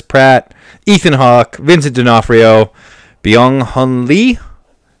Washington, Chris Pratt, Ethan Hawke, Vincent D'Onofrio, Byung-Hun Lee,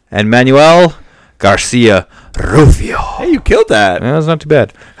 and Manuel Garcia Rufio. Hey, you killed that. That was not too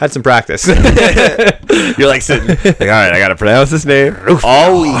bad. Had some practice. You're like sitting, like, all right, I got to pronounce this name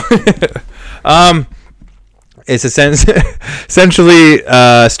all week. It's essentially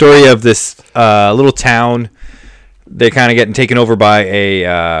a story of this little town. They're kind of getting taken over by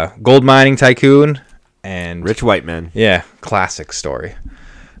a gold mining tycoon. And rich white men. Yeah, classic story.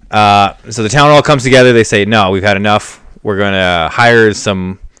 So the town all comes together. They say, no, we've had enough. We're going to hire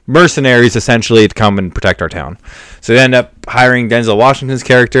some mercenaries, essentially, to come and protect our town. So they end up hiring Denzel Washington's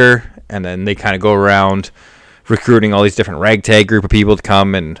character, and then they kind of go around recruiting all these different ragtag group of people to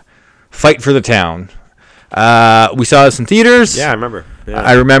come and fight for the town. We saw this in theaters. Yeah, I remember. Yeah.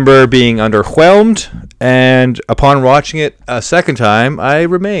 I remember being underwhelmed, and upon watching it a second time, I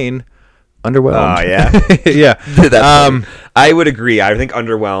remain underwhelmed. Oh, yeah? Yeah. I would agree. I think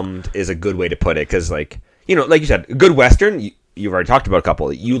underwhelmed is a good way to put it, because, like, like you said, a good Western, you've already talked about a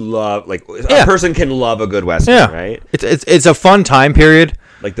couple. You love, like, a person can love a good Western, right? It's a fun time period.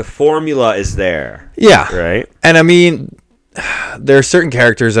 Like, the formula is there. Yeah. Right? And, I mean, there are certain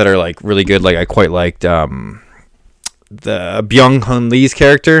characters that are, like, really good. Like, I quite liked the Byung-Hun Lee's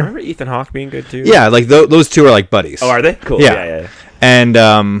character. Remember Ethan Hawke being good, too? Yeah, like, those two are, like, buddies. Oh, are they? Cool. Yeah. And,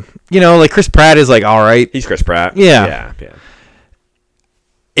 like, Chris Pratt is, like, all right. He's Chris Pratt. Yeah.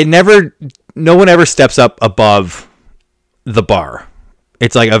 No one ever steps up above the bar.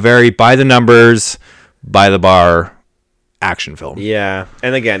 It's like a very by the numbers, by the bar action film. Yeah.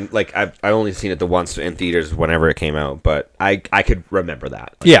 And again, like, I only seen it the once in theaters whenever it came out, but I could remember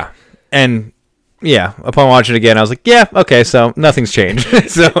that. Like, yeah. And yeah, upon watching it again, I was like, yeah, okay, so nothing's changed.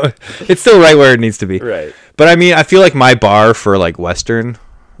 So it's still right where it needs to be. Right. But I mean, I feel like my bar for like Western,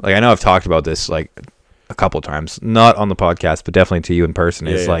 like I know I've talked about this like a couple times, not on the podcast, but definitely to you in person,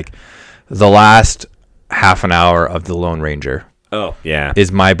 is like the last half an hour of The Lone Ranger. Oh, yeah.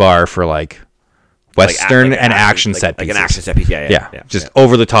 Is my bar for like Western and action set pieces. Like an action set piece, yeah. Just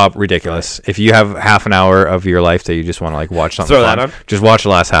over the top ridiculous. If you have half an hour of your life that you just want to like watch something throw fun, that on. Just watch the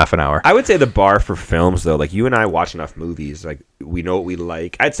last half an hour. I would say the bar for films, though, like you and I watch enough movies, like we know what we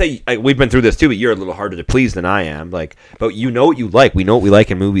like. I'd say we've been through this too, but you're a little harder to please than I am. Like, but you know what you like. We know what we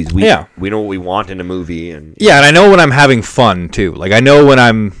like in movies. We know what we want in a movie, and and I know when I'm having fun too. Like I know when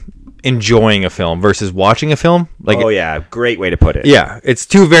I'm enjoying a film versus watching a film. Like, oh yeah, great way to put it. yeah, it's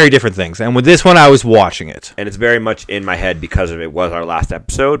two very different things. And with this one, I was watching it. And it's very much in my head because of it was our last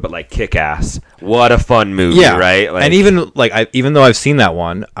episode, but like Kick-Ass, what a fun movie, Yeah, right? Like, and even like even though I've seen that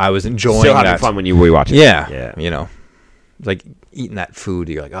one, I was enjoying still having that. fun when you rewatch it. Yeah, you know, like eating that food.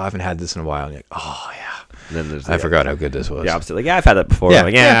 You're like, oh, I haven't had this in a while. And you're like, oh yeah, And then there's I forgot how good this was. the opposite. Like, yeah, I've had that before. Yeah,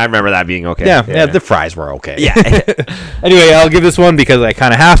 Like, yeah. I remember that being okay. Yeah, the fries were okay. Yeah. Anyway, I'll give this one because I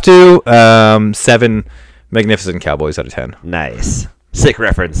kind of have to. 7 Magnificent Cowboys out of 10. Nice. Sick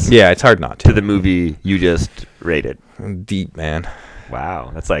reference Yeah, it's hard not to to. the movie you just rated. Deep, man.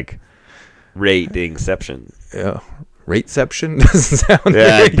 Wow. That's like ratingception. Yeah. Rateception doesn't sound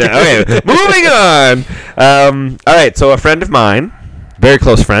Yeah. very good. Okay. Moving on. All right. So a friend of mine, very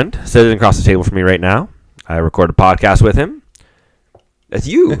close friend, sitting across the table from me right now. I record a podcast with him. That's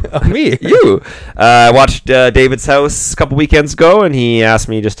you. Me. You. I watched David's house a couple weekends ago, and he asked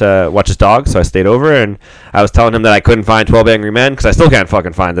me just to watch his dog, so I stayed over, and I was telling him that I couldn't find 12 Angry Men, because I still can't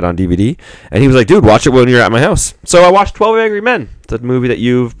fucking find it on DVD. And he was like, dude, watch it when you're at my house. So I watched 12 Angry Men. It's a movie that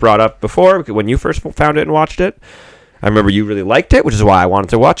you've brought up before, when you first found it and watched it. I remember you really liked it, which is why I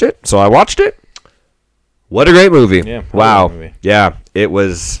wanted to watch it. So I watched it. What a great movie. Yeah, wow. great movie. Yeah, it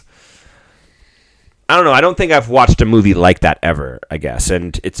was... I don't know. I don't think I've watched a movie like that ever, I guess.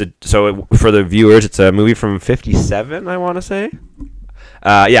 And for the viewers, it's a movie from 57, I want to say.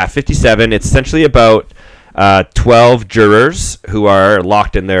 57. It's essentially about 12 jurors who are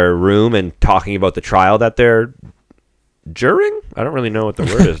locked in their room and talking about the trial that they're juring? I don't really know what the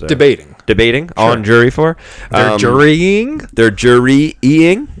word is there. Debating on jury for. They're jurying? They're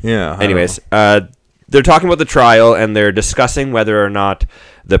jurying. Yeah. Anyways, they're talking about the trial, and they're discussing whether or not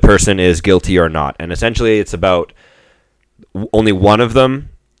the person is guilty or not. And essentially, it's about only one of them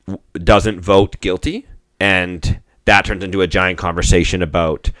doesn't vote guilty, and that turns into a giant conversation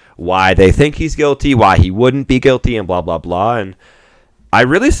about why they think he's guilty, why he wouldn't be guilty, and blah, blah, blah. And I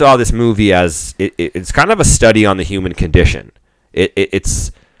really saw this movie as it's kind of a study on the human condition.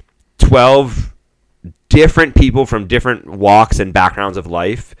 It's 12 different people from different walks and backgrounds of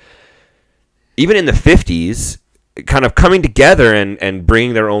life, even in the 50s, kind of coming together and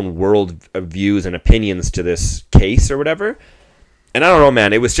bringing their own world of views and opinions to this case or whatever. And I don't know,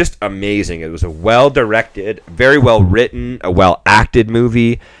 man, it was just amazing. It was a well-directed, very well-written, a well-acted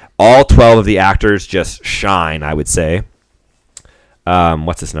movie. All 12 of the actors just shine, I would say.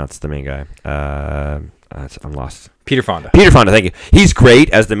 What's this nuts, the main guy? I'm lost. Peter Fonda. Peter Fonda, thank you. He's great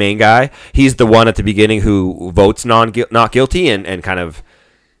as the main guy. He's the one at the beginning who votes not guilty and kind of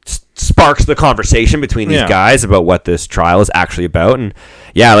sparks the conversation between these guys about what this trial is actually about. And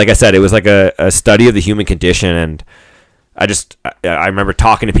yeah, like I said, it was like a study of the human condition. And I remember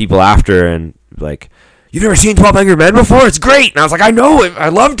talking to people after and like, you've never seen 12 Angry Men before? It's great. And I was like, I know it. I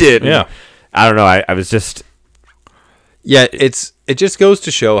loved it. Yeah. And I don't know. I was just... Yeah, it just goes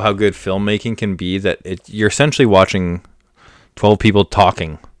to show how good filmmaking can be, that you're essentially watching 12 people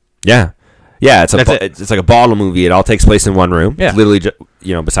talking. Yeah. Yeah, it's like a bottle movie. It all takes place in one room. Yeah. It's literally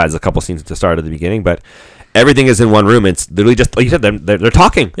besides a couple scenes at the start of the beginning, but everything is in one room. It's literally just, like you said, they're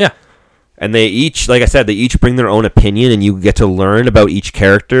talking. Yeah. And they each, like I said, they each bring their own opinion, and you get to learn about each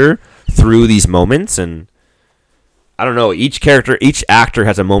character through these moments. And I don't know, each actor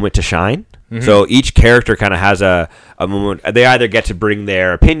has a moment to shine. Mm-hmm. So each character kind of has a moment. They either get to bring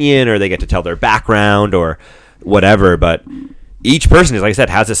their opinion, or they get to tell their background, or whatever. But each person, is, like I said,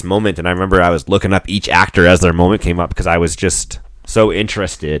 has this moment. And I remember I was looking up each actor as their moment came up, because I was just so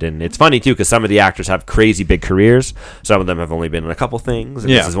interested. And it's funny too, because some of the actors have crazy big careers. Some of them have only been in a couple things,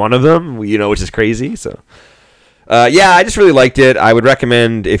 and this is one of them, which is crazy. So I just really liked it. I would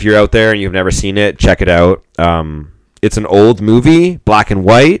recommend, if you're out there and you've never seen it, check it out. It's an old movie, black and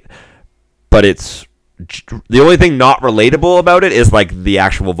white, but it's the only thing not relatable about it is like the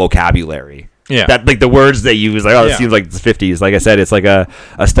actual vocabulary. Yeah. That, like, the words they use, like, it seems like the 50s. Like I said, it's like a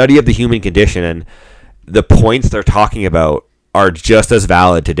study of the human condition, and the points they're talking about are just as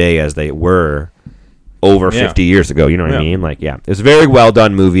valid today as they were over 50 years ago. You know what I mean? Like, it's a very well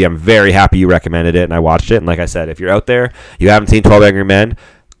done movie. I'm very happy you recommended it, and I watched it. And like I said, if you're out there, you haven't seen 12 Angry Men,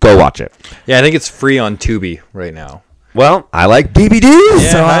 go watch it. Yeah, I think it's free on Tubi right now. Well, I like DVDs. Yeah,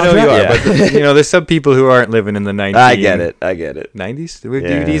 so I know you are, but there's some people who aren't living in the 90s. I get it. 90s? Did we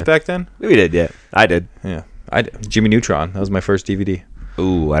have DVDs back then? We did, yeah. I did. Yeah. Jimmy Neutron. That was my first DVD.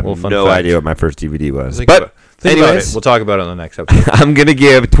 Ooh, I have no idea what my first DVD was. Think about it. We'll talk about it on the next episode. I'm going to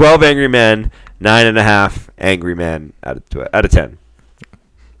give 12 Angry Men 9.5 Angry Men out of 10.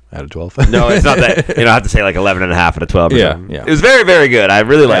 out of 12. No, it's not that. You don't have to say like 11 and a half out of 12. Or Yeah, something. yeah. It was very, very good. I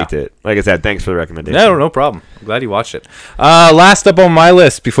really liked it. Like I said, thanks for the recommendation. No problem. I'm glad you watched it. Last up on my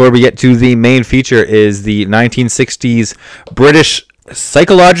list before we get to the main feature is the 1960s British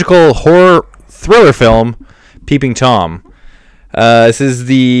psychological horror thriller film, Peeping Tom. This is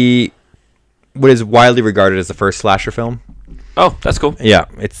what is widely regarded as the first slasher film. Oh, that's cool. Yeah,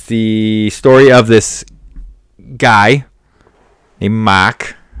 it's the story of this guy named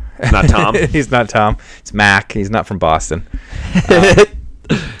Mac. Not Tom. He's not Tom. It's Mac. He's not from Boston. His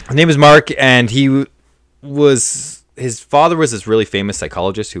name is Mark, and his father was this really famous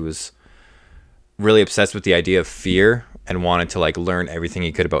psychologist who was really obsessed with the idea of fear and wanted to like learn everything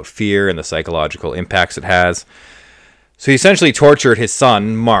he could about fear and the psychological impacts it has. So he essentially tortured his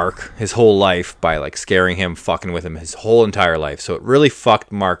son, Mark, his whole life by like scaring him, fucking with him his whole entire life. So it really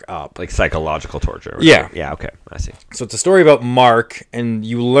fucked Mark up. Like psychological torture. Right? Yeah. Yeah, okay. I see. So it's a story about Mark, and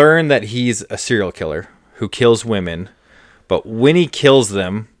you learn that he's a serial killer who kills women. But when he kills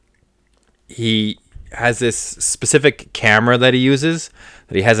them, he has this specific camera that he uses,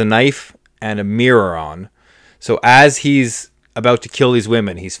 that he has a knife and a mirror on. So as he's about to kill these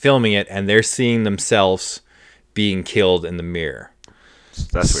women, he's filming it, and they're seeing themselves being killed in the mirror.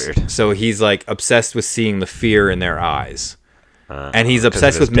 That's weird. So he's like obsessed with seeing the fear in their eyes, and he's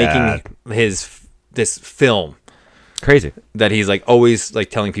obsessed with making this film. Crazy. That he's like always like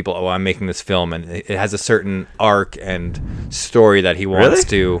telling people, "Oh, I'm making this film," and it has a certain arc and story that he wants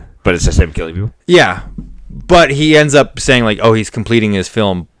to. But it's just him killing people. Yeah, but he ends up saying like, "Oh, he's completing his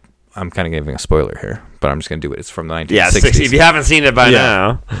film." I'm kind of giving a spoiler here, but I'm just gonna do it. It's from the 1960s. Yeah, 60. If you haven't seen it by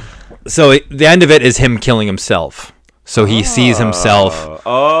now. So the end of it is him killing himself. So he sees himself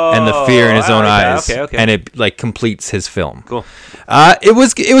and the fear in his own eyes, and it like completes his film. Cool. It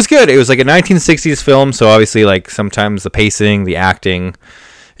was good. It was like a 1960s film, so obviously like sometimes the pacing, the acting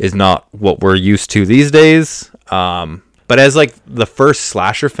is not what we're used to these days. But as like the first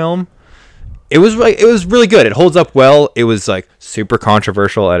slasher film, it was really good. It holds up well. It was like super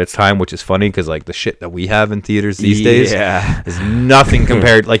controversial at its time, which is funny because like the shit that we have in theaters these days is nothing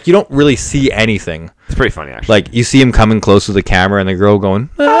compared. Like you don't really see anything. It's pretty funny actually. Like you see him coming close to the camera and the girl going,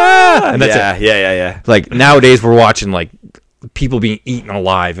 ah! And that's it. Yeah. Like nowadays we're watching like people being eaten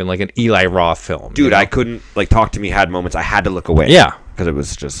alive in like an Eli Roth film. Dude, I couldn't like Talk to Me had moments I had to look away. Yeah. Because it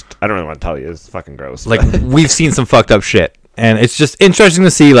was just, I don't really want to tell you, it's fucking gross. Like we've seen some fucked up shit. And it's just interesting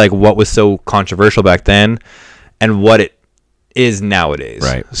to see like what was so controversial back then and what it is nowadays.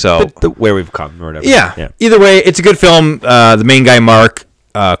 Right. So where we've come or whatever. Yeah. Either way, it's a good film. The main guy, Mark,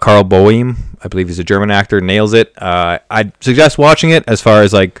 Karl Boehm, I believe he's a German actor, nails it. I'd suggest watching it as far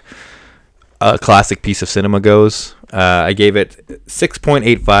as like a classic piece of cinema goes. I gave it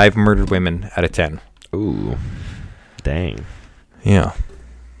 6.85 murdered women out of 10. Ooh. Dang. Yeah.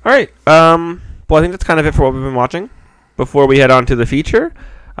 All right. Well, I think that's kind of it for what we've been watching. Before we head on to the feature,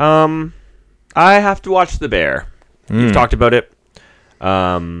 I have to watch The Bear. You've talked about it.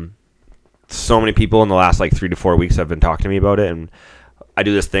 So many people in the last like 3 to 4 weeks have been talking to me about it, and I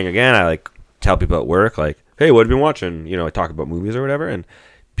do this thing again. I like tell people at work, like, "Hey, what have you been watching?" You know, I talk about movies or whatever, and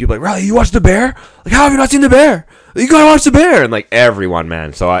people are like, "Really, you watched The Bear? Like, how have you not seen The Bear? You gotta watch The Bear!" And like everyone,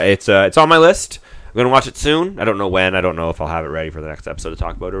 man. So it's on my list. I'm gonna watch it soon. I don't know when. I don't know if I'll have it ready for the next episode to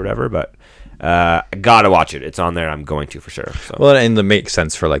talk about it or whatever, but. I gotta watch it. It's on there. I'm going to for sure. So. Well, and it makes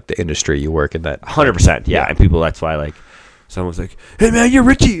sense for like the industry you work in. That 100%. Yeah, and people. That's why like someone's like, "Hey man, you're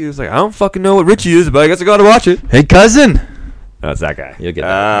Richie." It's like I don't fucking know what Richie is, but I guess I gotta watch it. Hey cousin. That's that guy. You'll get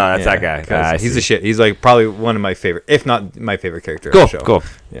that. That's that guy. He's the shit. He's like probably one of my favorite, if not my favorite character. On the show. Cool.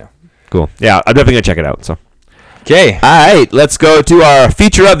 Yeah. Cool. Yeah, I'm definitely gonna check it out. So. Okay. All right, let's go to our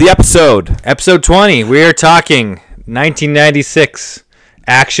feature of the episode. Episode 20. We are talking 1996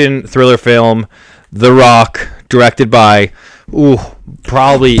 action thriller film. The Rock, directed by,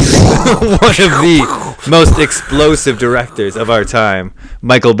 probably one of the most explosive directors of our time,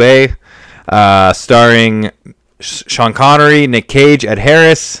 Michael Bay, starring Sean Connery, Nick Cage, Ed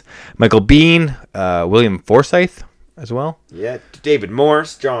Harris, Michael Biehn, William Forsythe as well. Yeah, David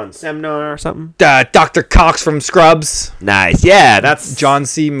Morse, John Semnar or something. Dr. Cox from Scrubs. Nice. Yeah, that's John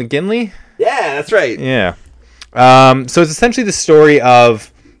C. McGinley. Yeah, that's right. Yeah. So it's essentially the story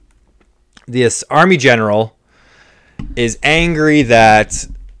of this army general is angry that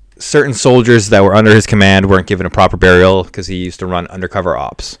certain soldiers that were under his command weren't given a proper burial because he used to run undercover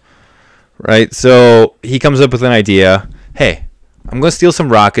ops. Right? So he comes up with an idea. Hey, I'm going to steal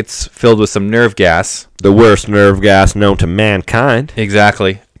some rockets filled with some nerve gas. The worst nerve gas known to mankind.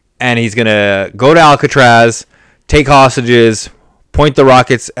 Exactly. And he's going to go to Alcatraz, take hostages, point the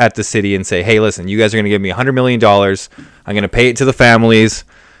rockets at the city and say, hey, listen, you guys are going to give me $100 million. I'm going to pay it to the families.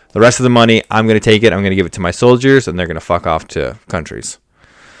 The rest of the money, I'm going to take it. I'm going to give it to my soldiers, and they're going to fuck off to countries.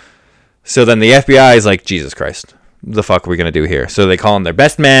 So then the FBI is like, Jesus Christ, the fuck are we going to do here? So they call him their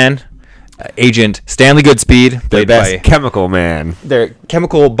best man, Agent Stanley Goodspeed, Their best chemical man. their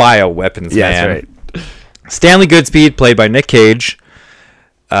chemical bioweapons man. That's right. Stanley Goodspeed, played by Nick Cage,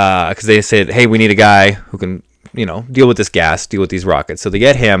 because they said, hey, we need a guy who can, deal with this gas, deal with these rockets. So they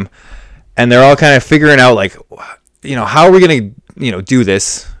get him, and they're all kind of figuring out, like, how are we going to, do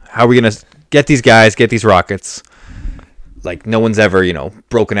this? How are we going to get these guys, get these rockets? Like, no one's ever,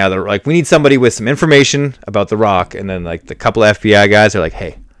 broken out of the... Like, we need somebody with some information about the rock. And then, like, the couple of FBI guys are like,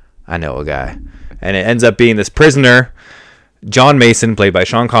 hey, I know a guy. And it ends up being this prisoner, John Mason, played by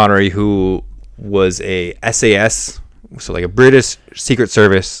Sean Connery, who was a SAS, so like a British Secret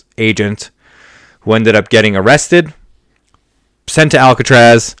Service agent, who ended up getting arrested, sent to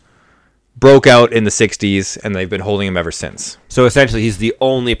Alcatraz, broke out in the 60s, and they've been holding him ever since. So essentially, he's the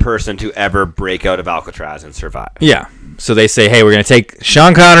only person to ever break out of Alcatraz and survive. Yeah. So they say, hey, we're going to take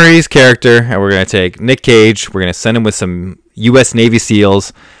Sean Connery's character, and we're going to take Nick Cage. We're going to send him with some U.S. Navy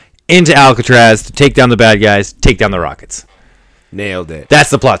SEALs into Alcatraz to take down the bad guys, take down the rockets. Nailed it. That's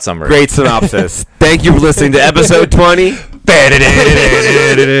the plot summary. Great synopsis. Thank you for listening to episode 20. So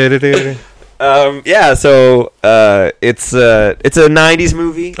it's a 90s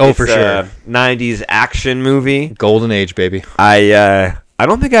movie. Oh, it's for sure. 90s action movie. Golden age, baby. I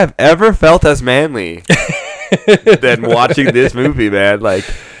don't think I've ever felt as manly than watching this movie, man. Like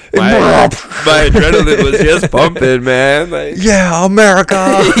my adrenaline was just pumping, man. Like, yeah, America.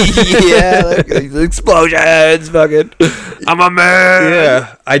 yeah, like explosions, fucking. I'm a man.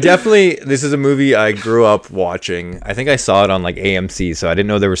 Yeah, I definitely. This is a movie I grew up watching. I think I saw it on like AMC, so I didn't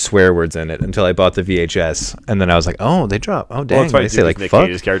know there were swear words in it until I bought the VHS, and then I was like, oh, they drop. Oh, dang, Well, they say like Nick fuck.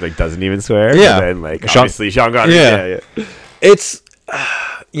 Cage's character like doesn't even swear. Yeah. And then, like Sean- obviously Sean Connery. Yeah. Yeah. It's,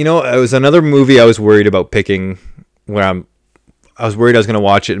 it was another movie I was worried about picking where I was worried I was going to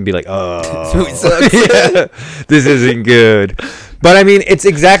watch it and be like, oh, This movie sucks. yeah, this isn't good. But I mean, it's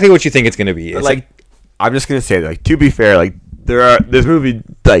exactly what you think it's going to be. It's Like, I'm just gonna say, like, to be fair, like, this movie,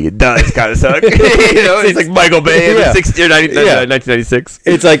 like, it does kind of suck. It's like Michael Bay in the 1996.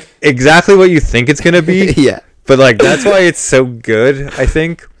 it's like exactly what you think it's going to be. Yeah. But like, that's why it's so good, I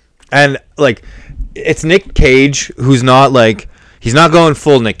think. And like, it's Nick Cage, who's not like, he's not going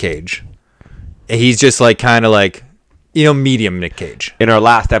full Nick Cage. He's just like, kind of like, medium Nick Cage. In our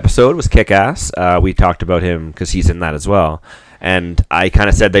last episode was Kick-Ass. We talked about him because he's in that as well. And I kind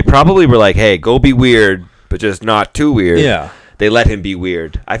of said they probably were like, hey, go be weird, but just not too weird. Yeah. They let him be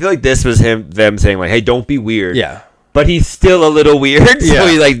weird. I feel like this was them saying, like, hey, don't be weird. Yeah. But he's still a little weird. So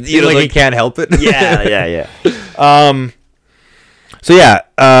he, like, he can't help it. Yeah. So yeah,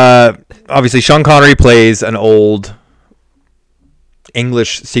 obviously Sean Connery plays an old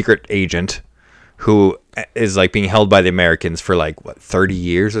English secret agent who is like being held by the Americans for like 30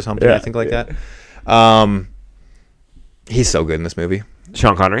 years or something, I think like that. He's so good in this movie.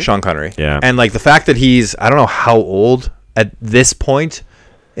 Sean Connery? Yeah. And like the fact that he's, I don't know how old at this point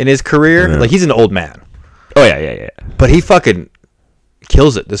in his career, like he's an old man. Oh yeah. But he fucking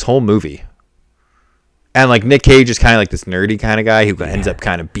kills it this whole movie. And like Nick Cage is kind of like this nerdy kind of guy who ends up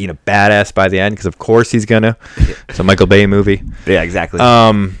kind of being a badass by the end because of course he's gonna. It's a Michael Bay movie. Yeah, exactly.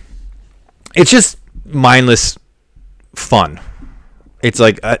 It's just mindless fun. It's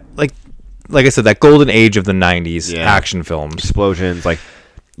like I said, that golden age of the 90s action films. Explosions, like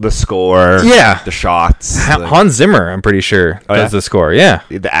the score. Yeah. The shots. Hans Zimmer, I'm pretty sure, does the score. Yeah.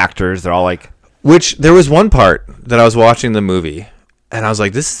 The actors, they're all like... Which, there was one part that I was watching the movie, and I was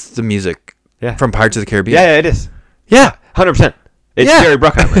like, this is the music from Pirates of the Caribbean. Yeah, it is. Yeah. 100%. It's Jerry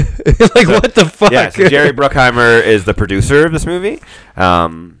Bruckheimer. Like, what the fuck? Yeah, so Jerry Bruckheimer is the producer of this movie.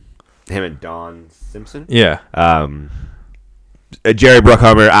 Him and Don Simpson. Yeah. Jerry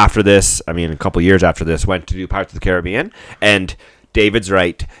Bruckheimer, after this, a couple years after this, went to do Pirates of the Caribbean, and David's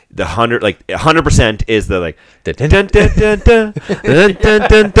right. The 100% is the like dun, dun, dun, dun, dun, dun, dun,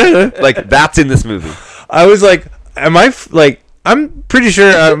 dun, dun. Like that's in this movie. I was like, I'm pretty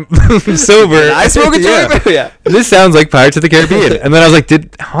sure I'm sober. I smoke a joint. Yeah. This sounds like Pirates of the Caribbean. And then I was like,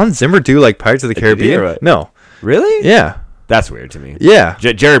 did Hans Zimmer do like Pirates of the Caribbean? Right. No. Really? Yeah. That's weird to me. Yeah.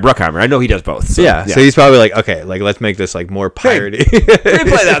 Jerry Bruckheimer. I know he does both. So, yeah. So he's probably like, okay, like let's make this like more piratey.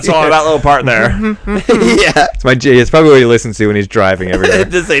 Replay that song, that little part there. Yeah. It's probably what he listens to when he's driving everywhere.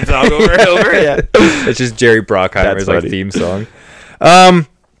 The same song over and over. Yeah. It's just Jerry Bruckheimer's like theme song. Yeah,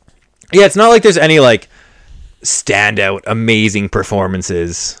 it's not like there's any like standout amazing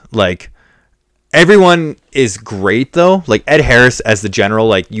performances. Like everyone is great though. Like Ed Harris as the general,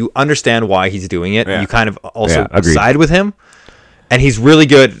 like you understand why he's doing it. Yeah. You kind of also agreed. side with him. and he's really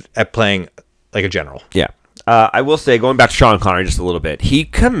good at playing like a general. Yeah. I will say, going back to Sean Connery just a little bit, he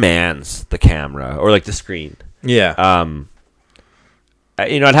commands the camera or like the screen. Yeah.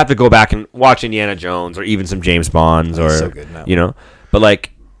 I'd have to go back and watch Indiana Jones or even some James Bonds or so good now. But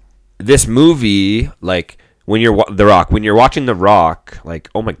like this movie, like when you're The Rock, when you're watching The Rock, like,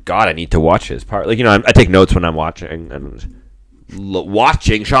 oh my God, I need to watch his part. Like, I take notes when I'm watching and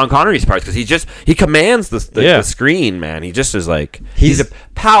watching Sean Connery's parts because he commands the screen, man. He just is like he's a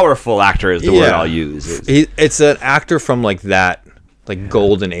powerful actor is the word I'll use. It's an actor from like that like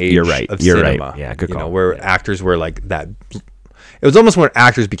golden age. You're right. Of You're cinema. right. Yeah, good call. Where actors were like that. It was almost when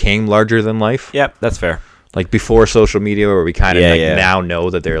actors became larger than life. Yep, that's fair. Like before social media, where we kind of now know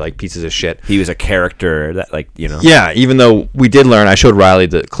that they're like pieces of shit. He was a character that, like, Yeah, even though we did learn, I showed Riley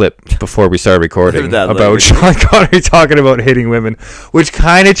the clip before we started recording about Sean Connery talking about hitting women, which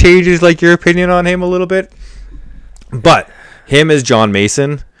kind of changes like your opinion on him a little bit. But him as John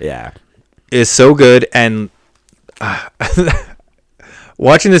Mason, is so good. And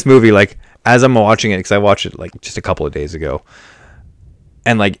watching this movie, like as I'm watching it, because I watched it like just a couple of days ago.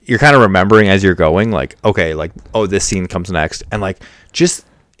 And, like, you're kind of remembering as you're going, like, okay, like, oh, this scene comes next. And, like, just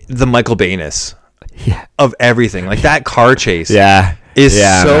the Michael Bay-ness of everything. Like, that car chase is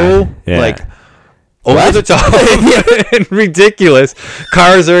so, like, over the top and ridiculous.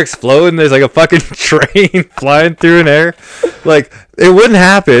 Cars are exploding. There's, like, a fucking train flying through an air. Like, it wouldn't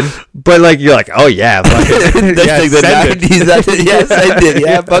happen, but, like, you're like, oh, yeah. Fucking, that's like the 90s. Yes, I did.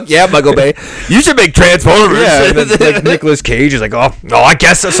 Yeah, fuck yeah, Michael Bay. You should make Transformers. Yeah, and then, like, Nicolas Cage is like, oh, I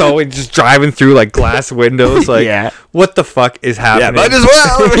guess so. He's just driving through, like, glass windows. Like, what the fuck is happening? Yeah, might as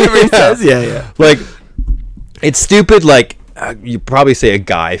well. Yeah. Like, it's stupid, like, you probably say a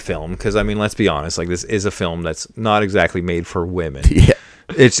guy film, because, I mean, let's be honest, like, this is a film that's not exactly made for women. Yeah.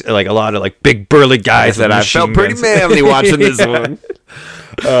 It's like a lot of like big burly guys that I felt pretty manly watching this one.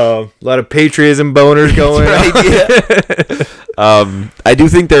 A lot of patriotism boners going on. I do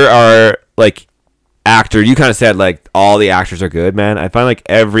think there are like actor. You kind of said like all the actors are good, man. I find like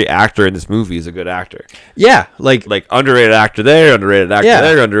every actor in this movie is a good actor. Yeah, like underrated actor there, underrated actor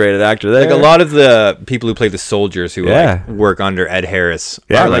there, underrated actor there. Like a lot of the people who play the soldiers who like work under Ed Harris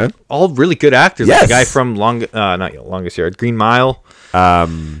are like all really good actors. Yes. Like the guy from not Longest Yard, Green Mile.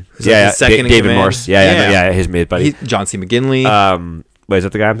 David Morse. Yeah, his mate buddy. John C. McGinley. Wait, is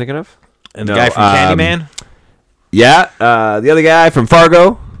that the guy I'm thinking of? And the guy from Candyman. Yeah, the other guy from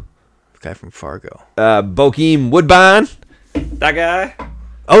Fargo. Bokeem Woodbine. That guy.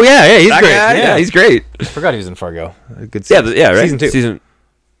 Oh yeah, he's great. Yeah, he's great. I forgot he was in Fargo. Good season. Yeah, right. Season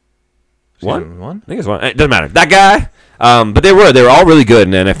 1. I think it's 1. It doesn't matter. That guy. But they were all really good,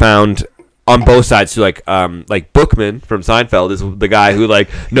 and then I found on both sides too, like Bookman from Seinfeld is the guy who like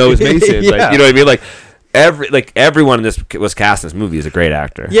knows Mason. Like, you know what I mean? Like everyone in this was cast in this movie is a great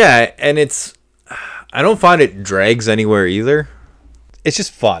actor. Yeah, and I don't find it drags anywhere either. It's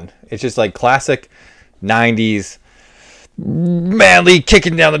just fun. It's just like classic 90s manly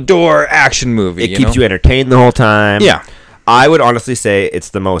kicking down the door action movie. It keeps you entertained the whole time. Yeah. I would honestly say it's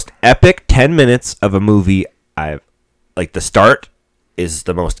the most epic 10 minutes of a movie the start is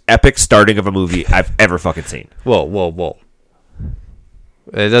the most epic starting of a movie I've ever fucking seen. Whoa.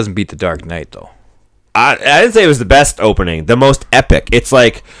 It doesn't beat The Dark Knight, though. I didn't say it was the best opening. The most epic. It's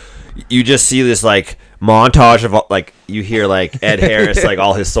like you just see this like montage of like you hear like Ed Harris like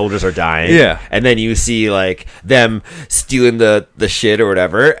all his soldiers are dying. Yeah. And then you see like them stealing the shit or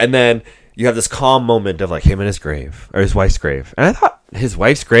whatever. And then you have this calm moment of like him and his grave or his wife's grave. And I thought his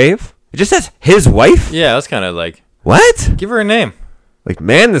wife's grave? It just says his wife? Yeah, that's kind of like what? Give her a name. Like,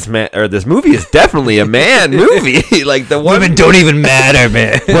 man, this movie is definitely a man movie. Like the women don't even matter,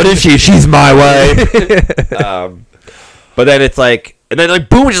 man. What is she? She's my wife. But then it's like, and then like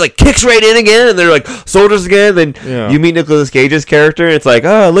boom, it just like kicks right in again, and they're like soldiers again. Then you meet Nicolas Cage's character, and it's like,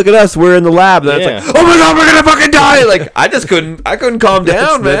 oh, look at us, we're in the lab. And then it's like, oh my god, we're gonna fucking die. Like I couldn't calm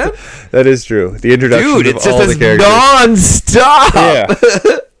down, man. That is true. The introduction, dude, it's just non-stop. Yeah.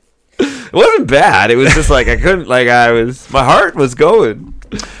 It wasn't bad. It was just like I couldn't, like my heart was going.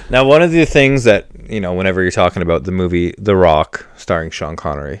 Now, one of the things that, whenever you're talking about the movie The Rock, starring Sean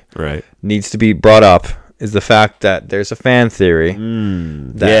Connery, right, needs to be brought up is the fact that there's a fan theory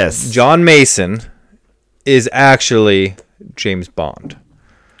that John Mason is actually James Bond.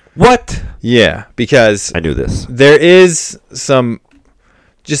 What? Yeah, because I knew this. There is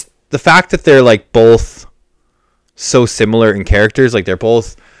just the fact that they're like both so similar in characters, like they're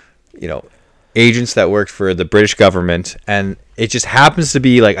both agents that worked for the British government, and it just happens to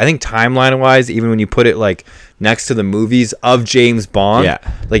be like, I think timeline wise, even when you put it like next to the movies of James Bond,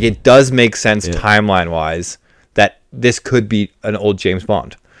 like it does make sense timeline wise that this could be an old James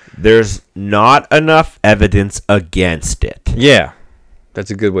Bond. There's not enough evidence against it. Yeah,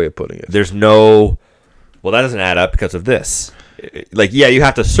 that's a good way of putting it. There's no... Well, that doesn't add up because of this. Like, yeah, you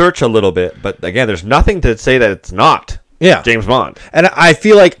have to search a little bit, but again, there's nothing to say that it's not James Bond. And I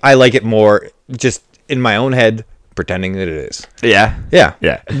feel like I like it more just in my own head, pretending that it is. Yeah. Yeah.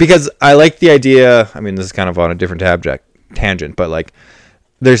 Yeah. Because I like the idea, I mean, this is kind of on a different tangent, but like,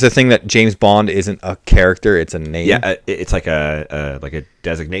 there's a thing that James Bond isn't a character, it's a name. Yeah, it's like a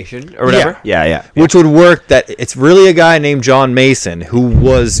designation or whatever. Yeah. Which would work that it's really a guy named John Mason who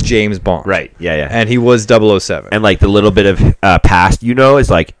was James Bond. Right, yeah. And he was 007. And like the little bit of past, is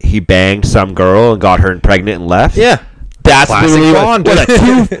like he banged some girl and got her pregnant and left. Yeah. That's classic literally Bond.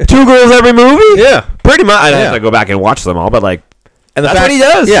 two girls every movie? Yeah. Pretty much. I'd have to go back and watch them all, but like, and that's what he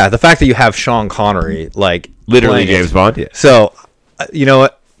does. Yeah, the fact that you have Sean Connery, like... Literally James Bond, yeah. So, you know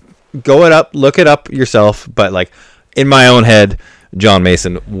what? Look it up yourself, but like, in my own head, John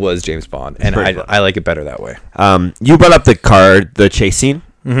Mason was James Bond, and I like it better that way. You brought up the chase scene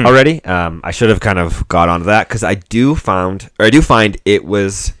already. I should have kind of got onto that, because I do find it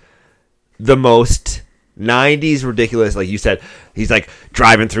was the most 90s ridiculous. Like you said, he's like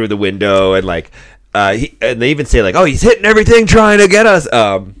driving through the window, and like and they even say like, oh, he's hitting everything trying to get us.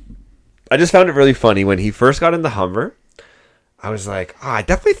 I just found it really funny when he first got in the Hummer. I was like, I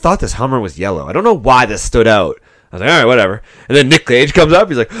definitely thought this Hummer was yellow. I don't know why this stood out. I was like, all right, whatever. And then Nick Cage comes up.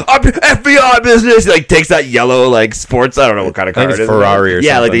 He's like, I'm FBI business. He like takes that yellow like sports. I don't know what kind of car it is. Ferrari or something.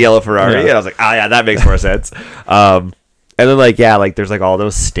 Yeah, like the yellow Ferrari. Yeah. And I was like, oh yeah, that makes more sense. And then like, yeah, like there's like all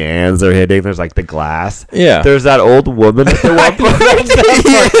those stands they're hitting. There's like the glass. Yeah. There's that old woman at the one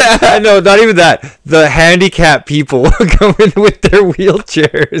point. I know, not even that. The handicapped people come in with their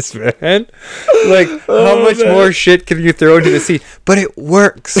wheelchairs, man. Like, how much more shit can you throw into the sea? But it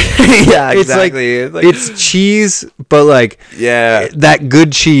works. Yeah, It's like, it's cheese, but like, yeah, that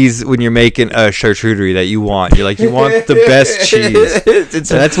good cheese when you're making a charcuterie that you want. You're like, you want the best cheese.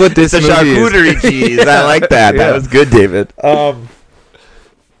 That's what this it's a movie charcuterie is. cheese. I like that. Yeah. That was good, David.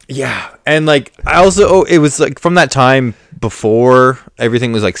 Yeah, and like I also it was like from that time before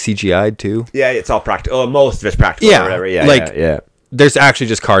everything was like CGI'd too. Yeah, it's all practical. Oh, most of it's practical. Yeah, or whatever. Yeah, like, yeah. There's actually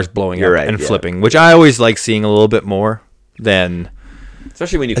just cars blowing You're up right, and yeah. flipping, which I always like seeing a little bit more than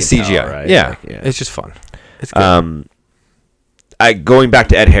Especially when you a can CGI. tell, right? Yeah, Like, it's just fun. It's good. Going back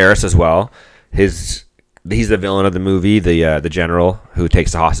to Ed Harris as well. He's the villain of the movie, the general who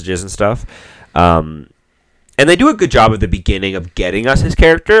takes the hostages and stuff. And they do a good job at the beginning of getting us his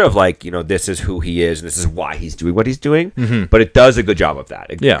character of like, this is who he is and this is why he's doing what he's doing. Mm-hmm. But it does a good job of that.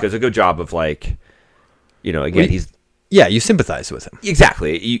 It Yeah. does a good job of like, again, he's Yeah, you sympathize with him.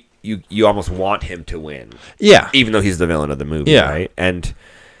 exactly. You almost want him to win. Yeah, Even though he's the villain of the movie, Yeah. right? And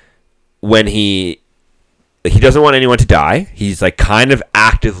when he doesn't want anyone to die, he's like kind of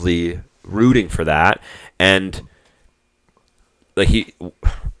actively rooting for that. And like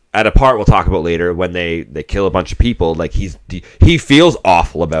at a part we'll talk about later when they kill a bunch of people, like he feels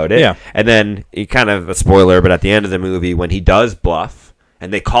awful about it. Yeah. And then he kind of a spoiler, but at the end of the movie when he does bluff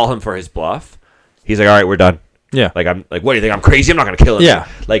and they call him for his bluff, he's like, all right, we're done. yeah. Like I'm like, what do you think? I'm crazy. I'm not gonna kill him. Yeah.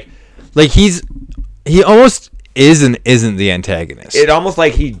 Like he almost is and isn't the antagonist. it almost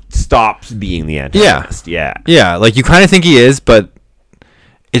like he stops being the antagonist. Yeah. Yeah, like you kind of think he is, but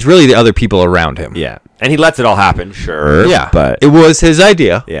it's really the other people around him. Yeah. And he lets it all happen, sure. Yeah, But it was his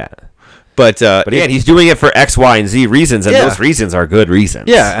idea. yeah. But But again, he's doing it for X, Y, and Z reasons, and Yeah. those reasons are good reasons.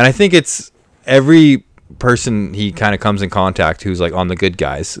 yeah, and I think it's every person he kind of comes in contact who's like on the good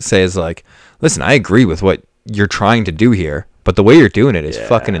guys says like, listen, I agree with what you're trying to do here, but the way you're doing it is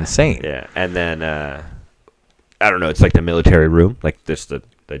fucking insane. Yeah. And then I don't know, it's like the military room, like this the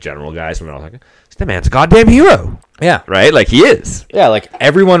general guys from all like, the man's a goddamn hero. Yeah. Right? Like he is. Yeah, like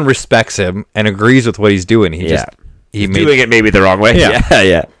everyone respects him and agrees with what he's doing. He just He's doing it maybe the wrong way. Yeah.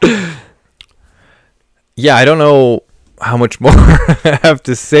 Yeah. Yeah, I don't know how much more I have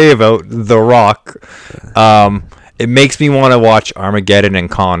to say about The Rock. It makes me want to watch Armageddon and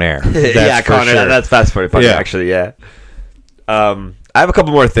Con Air. That's for Connor, sure. that's pretty funny, Yeah. actually, yeah. I have a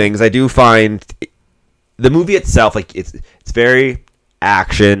couple more things. I do find the movie itself, like it's very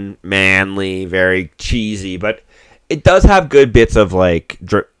action, manly, very cheesy, but it does have good bits of like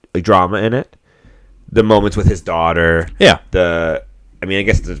drama in it. The moments with his daughter. Yeah. I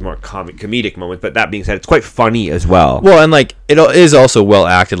guess there's more comedic moments, but that being said, it's quite funny as well. Well, and like it is also well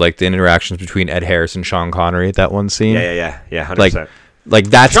acted, like the interactions between Ed Harris and Sean Connery at that one scene. Yeah, 100%. Like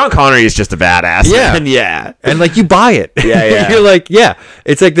Like that's Sean Connery is just a badass. Yeah. Man. Yeah. and like you buy it. Yeah, yeah. You're like, yeah.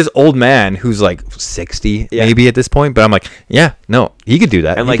 It's like this old man who's like 60 Yeah. maybe at this point, but I'm like, yeah, no, he could do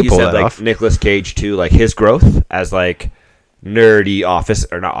that. And He like could you pull said, that like off. Nicolas Cage too, like his growth as like nerdy office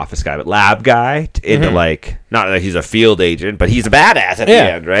or not office guy, but lab guy into like not that he's a field agent, but he's a badass at the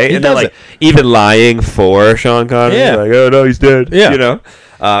Yeah, end, right? he And then does like it. even lying for Sean Connery, Yeah. like oh no, he's dead. Yeah. You know,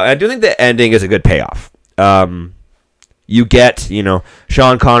 I do think the ending is a good payoff. You get,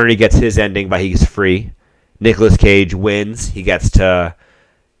 Sean Connery gets his ending by he's free. Nicolas Cage wins. He has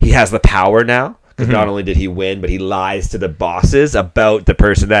the power now. Because not only did he win, but he lies to the bosses about the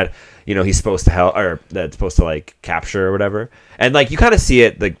person that, he's supposed to help or that's supposed to like capture or whatever. And like you kind of see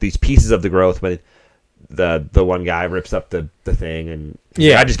it, like these pieces of the growth when the one guy rips up the thing and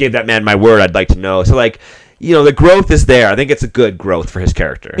I just gave that man my word, I'd like to know. So like, the growth is there. I think it's a good growth for his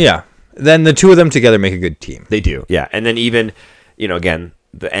character. Yeah. Then the two of them together make a good team. They do, yeah. And then even, again,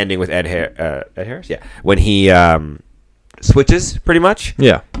 the ending with Ed Harris, yeah, when he switches, pretty much,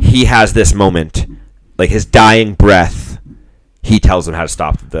 Yeah. he has this moment, like his dying breath. He tells him how to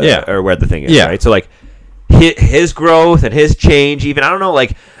stop or where the thing is, right? So like his growth and his change, even I don't know,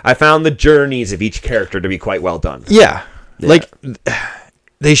 like I found the journeys of each character to be quite well done. Yeah. Like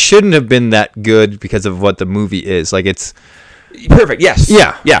they shouldn't have been that good because of what the movie is. Like it's Perfect. Yes.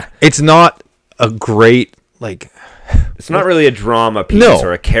 yeah. It's not a great like It's not really a drama piece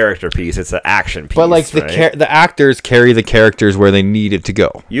or a character piece. It's an action piece. but like the actors carry the characters where they needed to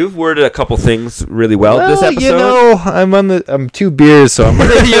go. You've worded a couple things really well this episode. I'm 2 beers, so I'm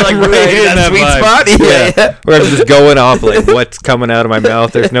You're like right in that sweet spot. Yeah. Where I'm just going off like what's coming out of my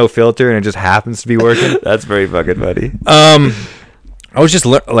mouth. There's no filter, and it just happens to be working. That's very fucking funny. I was just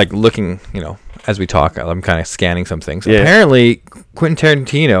looking, as we talk. I'm kind of scanning some things. Yeah. Apparently, Quentin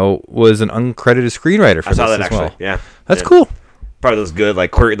Tarantino was an uncredited screenwriter for I saw this that as actually. well. Yeah, That's yeah. cool. Probably those good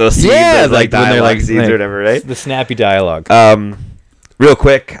like those scenes, Yeah, those, like when they're, dialogue scenes or whatever, right? The snappy dialogue. Real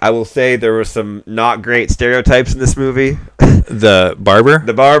quick, I will say there were some not great stereotypes in this movie. The barber.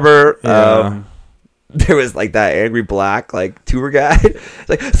 The barber. Yeah. There was like that angry black like tour guy. It's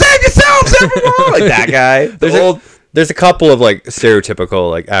like save yourselves, everyone! Like that guy. There's a couple of like stereotypical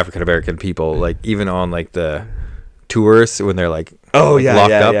like African American people, like even on like the tours when they're like locked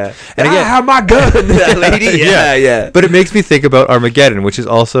up. Yeah. And I again, have my gun, that lady. Yeah. But it makes me think about Armageddon, which is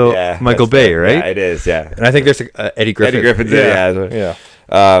also Michael that's Bay, fair. right? Yeah, it is. Yeah. And I think there's Eddie Griffin. Eddie Griffin's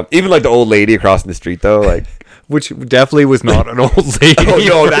yeah. Even like the old lady across the street though, like. Which definitely was not an old lady. Oh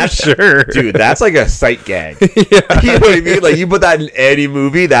no, that's sure, dude. That's like a sight gag. You know what I mean? Like you put that in any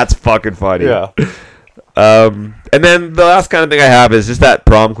movie, that's fucking funny. Yeah. And then the last kind of thing I have is just that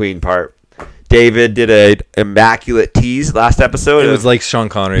prom queen part. David did a immaculate tease last episode. It was like Sean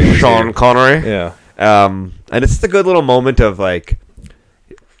Connery. Sean Connery. Yeah. And it's just a good little moment of like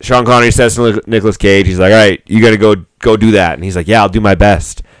Sean Connery says to Nicolas Cage, he's like, "All right, you got to go do that," and he's like, "Yeah, I'll do my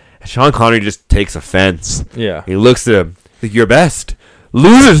best." And Sean Connery just takes offense. Yeah. He looks at him like, "Your best.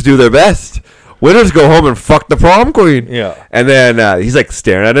 Losers do their best. Winners go home and fuck the prom queen." Yeah. And then he's like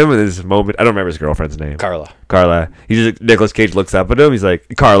staring at him in this moment. I don't remember his girlfriend's name. Carla. Nicolas Cage looks up at him. He's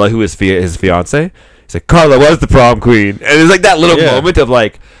like, Carla, who is his fiance. He's like, Carla was the prom queen. And it's like that little moment of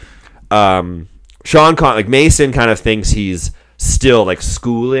like, like Mason kind of thinks he's still like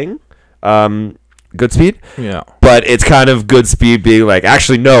schooling Goodspeed. Yeah. But it's kind of Goodspeed being like,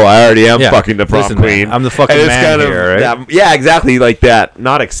 actually, no, I already am fucking the prom queen. Man, I'm the fucking and man kind here, of, right? Yeah, exactly like that.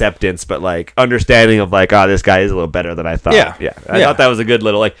 Not acceptance, but like understanding of like, oh, this guy is a little better than I thought. Yeah. I thought that was a good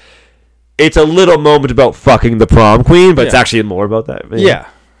little like. It's a little moment about fucking the prom queen, but it's actually more about that. Yeah.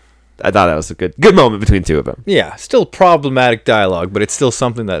 I thought that was a good moment between two of them. Yeah. Still problematic dialogue, but it's still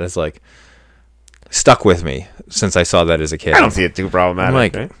something that has like stuck with me since I saw that as a kid. I don't see it too problematic. I'm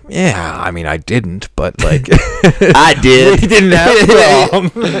like, right? yeah, I mean, I didn't, but like, I did. we didn't have a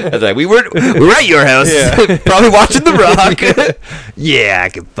problem. I was like, we were at your house, probably watching The Rock. Yeah, I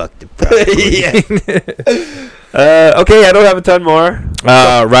can fuck the prom. Okay, I don't have a ton more.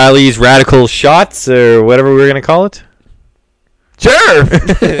 Riley's radical shots, or whatever we're gonna call it. Sure.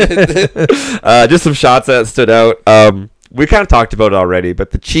 Just some shots that stood out. We kind of talked about it already,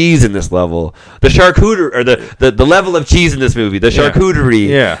 but the cheese in this level, the charcuterie, or the level of cheese in this movie, the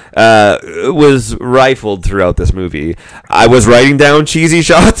charcuterie, was rifled throughout this movie. I was writing down cheesy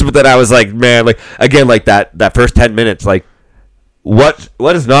shots, but then I was like, man, like again, like that first 10 minutes, like what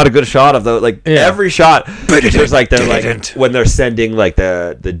is not a good shot of every shot. There's like they're like when they're sending like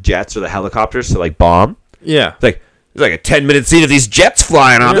the jets or the helicopters to like bomb. Yeah, it's like. There's like a 10-minute scene of these jets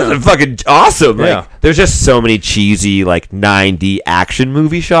flying on. This is fucking awesome. Like, there's just so many cheesy, like, 90 action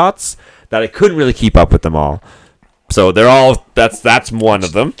movie shots that I couldn't really keep up with them all. So they're all that's one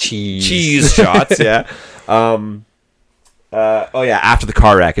of them. Cheese shots, yeah. After the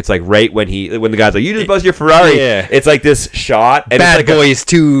car wreck, it's like right when the guy's like, you just buzzed your Ferrari. Yeah. It's like this shot. And Bad it's like Boys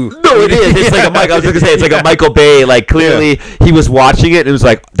 2. No, it is. It's like a Michael. I was going to say it's like a Michael Bay. Like clearly he was watching it and it was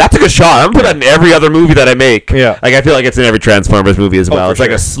like, that's a good shot. I'm gonna put that in every other movie that I make. Yeah. Like I feel like it's in every Transformers movie as well. It's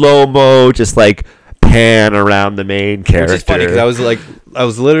like a slow mo, just like pan around the main character. Which is funny because I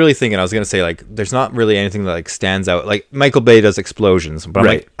was literally thinking I was gonna say like there's not really anything that like stands out. Like Michael Bay does explosions, but I'm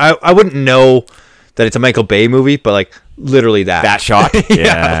Right. like I wouldn't know that it's a Michael Bay movie, but like literally that shot. like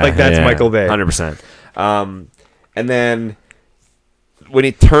that's Michael Bay. 100%. And then when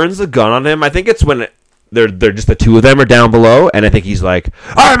he turns the gun on him, I think it's when they're just the two of them are down below, and I think he's like,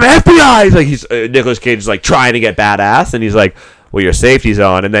 I'm FBI. He's like Nicolas Cage is like trying to get badass, and he's like, well, your safety's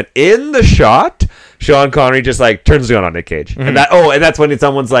on. And then in the shot, Sean Connery just like turns the gun on Nick Cage, and that's when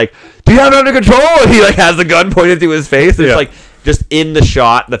someone's like, do you have it under control? And he like has the gun pointed to his face. It's like just in the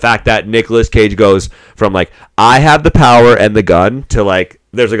shot, the fact that Nicolas Cage goes from like, I have the power and the gun to like,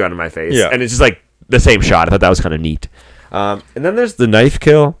 there's a gun in my face, and it's just like the same shot. I thought that was kind of neat. And then there's the knife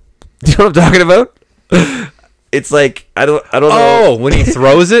kill. Do you know what I'm talking about? It's like I don't know. Oh, when he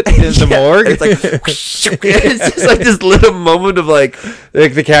throws it in the morgue, it's like it's just like this little moment of like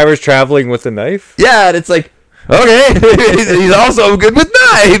the camera's traveling with the knife. Yeah, and it's like, okay, he's also good with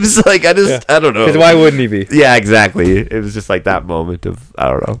knives. Like I don't know. Because why wouldn't he be? Yeah, exactly. It was just like that moment of I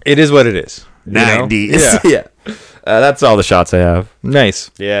don't know. It is what it is. 90s. Yeah. That's all the shots I have.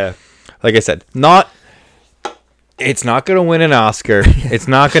 Nice. Yeah. Like I said, it's not going to win an Oscar. It's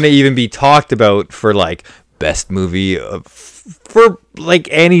not going to even be talked about for like best movie for like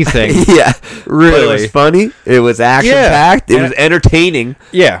anything. Yeah. Really. But it was funny. It was action packed. It was entertaining.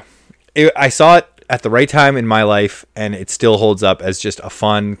 Yeah. I saw it at the right time in my life, and it still holds up as just a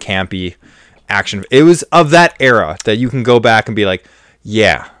fun, campy action. It was of that era that you can go back and be like,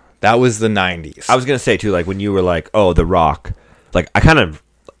 yeah, that was the 90s. I was going to say too, like when you were like, oh, The Rock, like I kind of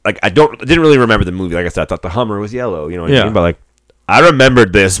like didn't really remember the movie. Like I said, I thought the Hummer was yellow. You know what I mean? But like I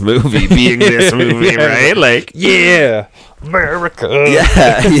remembered this movie being this movie, right? Like America.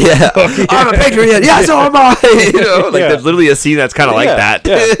 Yeah. I'm a patriot. Yeah, so am I. You know, like there's literally a scene that's kind of like that.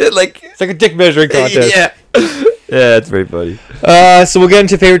 Yeah. Like it's like a dick measuring contest. Yeah. Yeah, it's very funny. So we'll get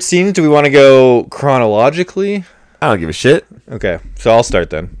into favorite scenes. Do we want to go chronologically? I don't give a shit. Okay, so I'll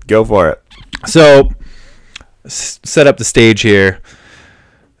start then. Go for it. So set up the stage here.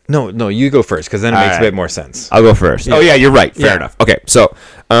 No, you go first because then it makes a bit more sense. I'll go first. Yeah. Oh yeah, you're right. Fair enough. Okay, so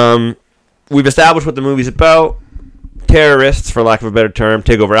we've established what the movie's about. Terrorists, for lack of a better term,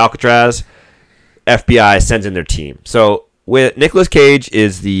 take over Alcatraz. FBI sends in their team. So with Nicolas Cage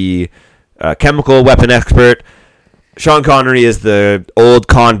is the chemical weapon expert. Sean Connery is the old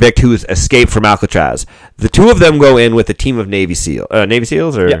convict who's escaped from Alcatraz. The two of them go in with a team of Navy SEALs. Navy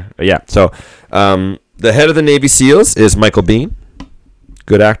SEAls? Yeah. So the head of the Navy SEAls is Michael Biehn.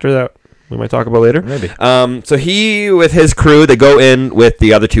 Good actor that we might talk about later. Maybe. So he, with his crew, they go in with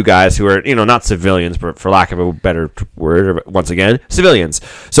the other two guys who are, not civilians, but for lack of a better word, once again, civilians.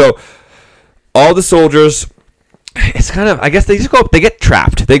 So all the soldiers, it's kind of, I guess they just they get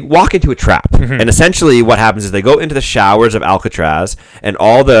trapped. They walk into a trap. And essentially what happens is they go into the showers of Alcatraz, and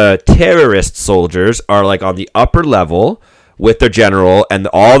all the terrorist soldiers are like on the upper level with their general, and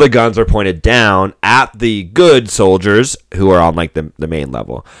all the guns are pointed down at the good soldiers who are on like the main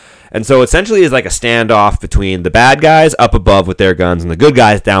level. And so essentially it's like a standoff between the bad guys up above with their guns and the good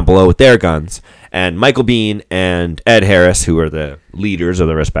guys down below with their guns. And Michael Biehn and Ed Harris, who are the leaders of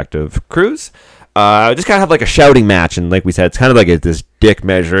the respective crews, just kind of have like a shouting match. And like we said, it's kind of like this dick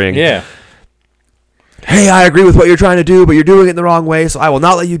measuring. Yeah. Hey, I agree with what you're trying to do, but you're doing it in the wrong way, so I will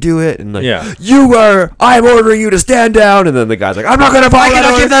not let you do it. And like, I'm ordering you to stand down. And then the guy's like, I'm not going to follow that order.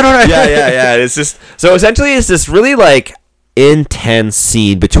 I cannot give that order. Yeah. It's just, so essentially it's this really like intense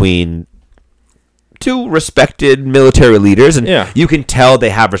scene between two respected military leaders, and you can tell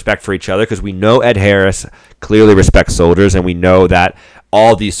they have respect for each other because we know Ed Harris clearly respects soldiers, and we know that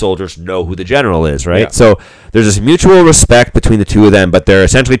all these soldiers know who the general is, right? Yeah. So there's this mutual respect between the two of them, but they're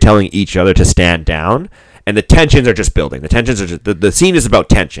essentially telling each other to stand down, and the tensions are just building. The tensions are just, the scene is about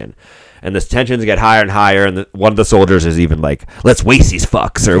tension, and the tensions get higher and higher, and one of the soldiers is even like, let's waste these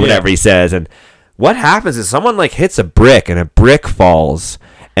fucks, or whatever he says, and what happens is someone like hits a brick, and a brick falls,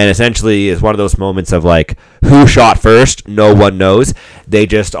 and essentially is one of those moments of like, who shot first? No one knows. They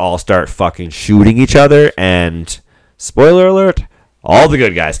just all start fucking shooting each other, and spoiler alert, all the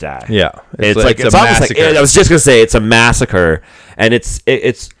good guys die. Yeah, it's almost like, I was just gonna say it's a massacre, and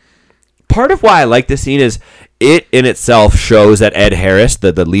it's part of why I like this scene is it in itself shows that Ed Harris,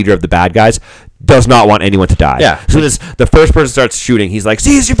 the leader of the bad guys, does not want anyone to die. Yeah. As soon as the first person starts shooting, he's like,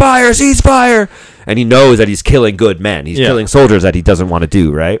 "Cease your fire! Cease fire!" And he knows that he's killing good men. He's killing soldiers that he doesn't want to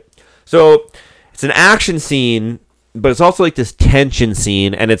do, right? So it's an action scene, but it's also like this tension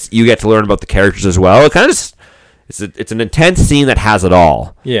scene, and you get to learn about the characters as well. It kind of just, it's an intense scene that has it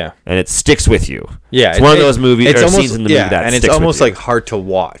all. Yeah. And it sticks with you. Yeah. It's one of those movies or almost, scenes in the movie that and sticks it's almost with you. like hard to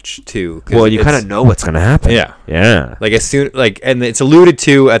watch too. Well, you kind of know what's going to happen. Yeah. Yeah. Like as soon and it's alluded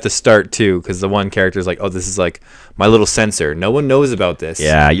to at the start too, because the one character is like, "Oh, this is like my little sensor. No one knows about this."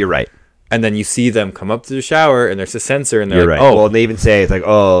 Yeah, you're right. And then you see them come up to the shower, and there's a sensor, and they're You're like, right. "Oh, Well, and they even say it's like,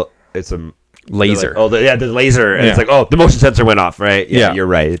 "Oh, it's a laser." Like, the laser, and Yeah. it's like, "Oh, the motion sensor went off." Right? Yeah. You're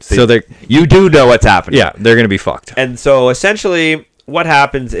right. So you do know what's happening. yeah, they're gonna be fucked. And so essentially, what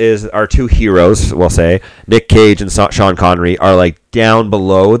happens is our two heroes, we'll say, Nick Cage and Sean Connery, are like down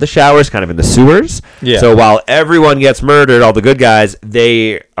below the showers, kind of in the sewers. Yeah. So while everyone gets murdered, all the good guys,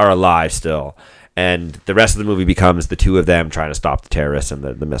 they are alive still. And the rest of the movie becomes the two of them trying to stop the terrorists and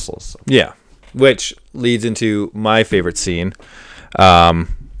the missiles. Yeah, which leads into my favorite scene.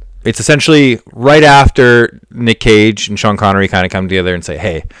 It's essentially right after Nick Cage and Sean Connery kind of come together and say,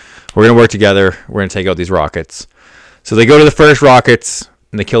 "Hey, we're gonna work together. We're gonna take out these rockets." So they go to the first rockets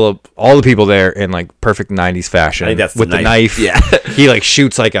and they kill all the people there in like perfect 90s fashion. I think that's with the knife. Yeah. He like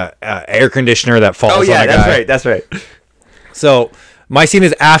shoots like a air conditioner that falls on a guy. That's right. So my scene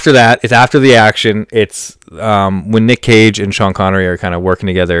is after that. It's after the action. It's when Nick Cage and Sean Connery are kind of working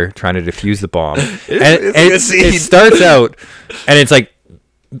together trying to defuse the bomb. It starts out and it's like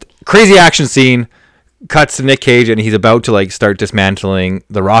crazy action scene, cuts to Nick Cage and he's about to like start dismantling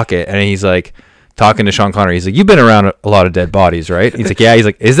the rocket, and he's like talking to Sean Connery. He's like, "You've been around a lot of dead bodies, right?" He's like, "Yeah." He's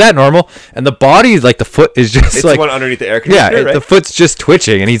like, "Is that normal?" And the body, like the foot is just It's like the one underneath the air conditioner, yeah, right? the foot's just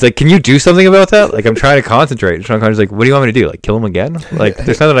twitching, and he's like, "Can you do something about that?" Like, I'm trying to concentrate. And Sean Connery's like, "What do you want me to do? Like, kill him again? Like,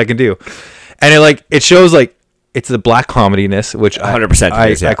 there's nothing I can do." And it shows like it's the black comediness, which 100%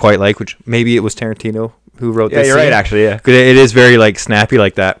 I quite like. Which maybe it was Tarantino who wrote. Yeah, this you're scene. right, actually, yeah. 'Cause it is very like snappy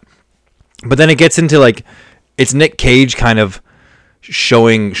like that. But then it gets into like it's Nick Cage kind of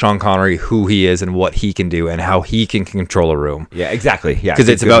showing Sean Connery who he is and what he can do and how he can control a room. Yeah, exactly. Yeah, Because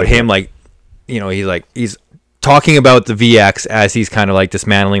it's about him, like, you know, he's talking about the VX as he's kind of like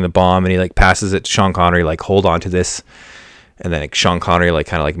dismantling the bomb, and he like passes it to Sean Connery, like, "Hold on to this," and then like, Sean Connery like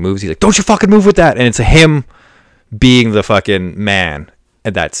kind of like moves. He's like, "Don't you fucking move with that!" And it's him being the fucking man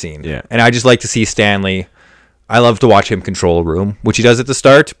at that scene. Yeah. And I just like to see Stanley. I love to watch him control a room, which he does at the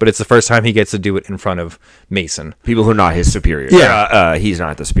start, but it's the first time he gets to do it in front of Mason. people who are not his superior. Yeah. He's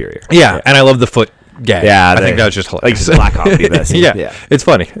not the superior. Yeah, and I love the foot gag. Yeah, I think that was just like hilarious. just black comedy. That scene. yeah, it's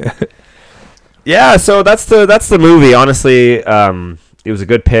funny. Yeah, so that's the movie. Honestly, it was a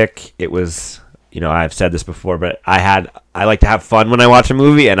good pick. It was, I've said this before, but I like to have fun when I watch a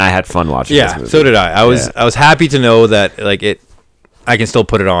movie, and I had fun watching this Yeah, movie. so did I. I was happy to know that like I can still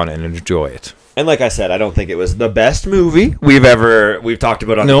put it on and enjoy it. And like I said, I don't think it was the best movie we've talked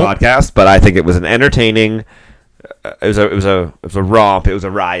about on Nope. the podcast, but I think it was an entertaining. It was a romp. It was a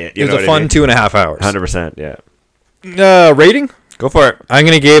riot. It was a fun 2.5 hours. 100%. Yeah. Rating? Go for it. I'm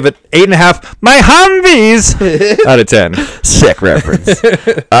gonna give it 8.5. My Humvees out of 10. Sick reference.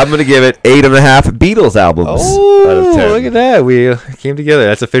 I'm gonna give it 8.5 Beatles albums out of 10. Look at that. We came together.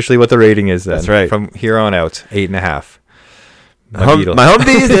 That's officially what the rating is then. That's right. From here on out, 8.5. My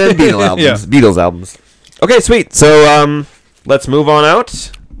Humvees and Beatles albums. Yeah. Beatles albums. Okay, sweet. So let's move on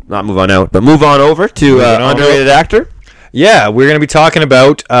out. Not move on out, but move on over to Moving on underrated actor. Yeah, we're gonna be talking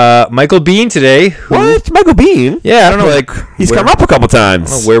about Michael Biehn today. What? Michael Biehn? Yeah, I don't know. Like he's come up a couple I don't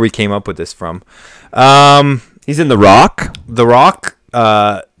times. know where we came up with this from. He's in The Rock. The Rock,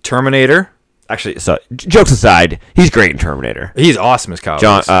 Terminator. Actually, so jokes aside, he's great in Terminator. He's awesome as Kyle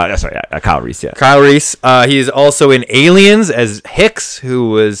Reese. Kyle Reese. Yeah. Kyle Reese. He's also in Aliens as Hicks,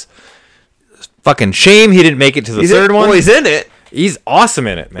 who was fucking shame he didn't make it to the third one. Well, he's in it. He's awesome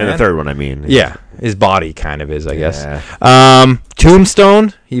in it, man. In the third one, I mean. Yeah, his body kind of is, I guess. Yeah.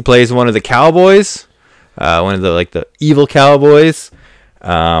 Tombstone. He plays one of the cowboys, one of the evil cowboys.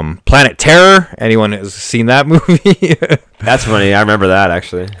 Planet Terror. Anyone who's seen that movie? That's funny. I remember that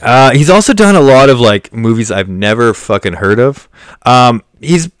actually. He's also done a lot of like movies I've never fucking heard of.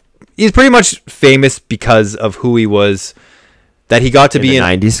 He's pretty much famous because of who he was. That he got to be the in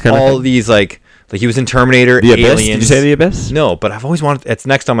 90s kind of all thing? these like he was in Terminator, The Abyss. Aliens. Did you say The Abyss? No, but I've always wanted. It's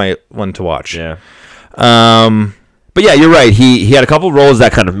next on my one to watch. Yeah. Um. But yeah, you're right. He had a couple roles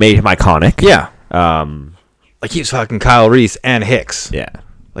that kind of made him iconic. Yeah. Like He was fucking Kyle Reese and Hicks. yeah.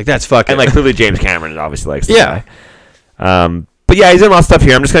 Like that's fucking. And like clearly James Cameron obviously likes this Yeah. guy. But yeah, he's in a lot of stuff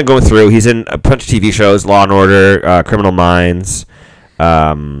here. I'm just kind of going through. He's in a bunch of TV shows, Law and Order, Criminal Minds.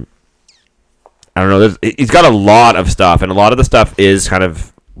 I don't know. He's got a lot of stuff, and a lot of the stuff is kind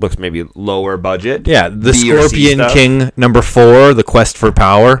of looks maybe lower budget. Yeah, the B or C Scorpion stuff. King #4, The Quest for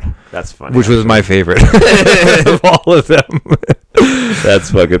Power, That's funny. which was my favorite of all of them.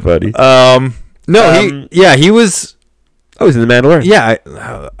 That's fucking funny. He was. Oh, he's in The Mandalorian. Yeah,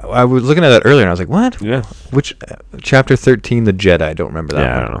 I was looking at that earlier, and I was like, what? Yeah. Which chapter 13, The Jedi? I don't remember that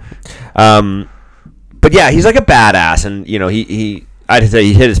Yeah, one. I don't know. But yeah, he's like a badass, and you know, I'd say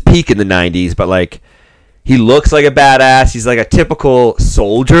he hit his peak in the '90s, but like, he looks like a badass. He's like a typical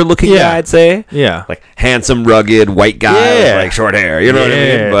soldier-looking guy, I'd say. Yeah. Like handsome, rugged, white guy with like short hair. You know what I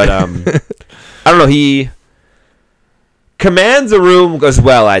mean? But I don't know. He commands a room as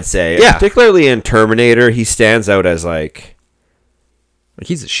well, I'd say. Yeah. Particularly in Terminator, he stands out as like.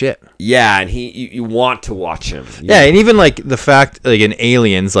 He's a shit. Yeah, and you want to watch him. Yeah, and even like the fact, like in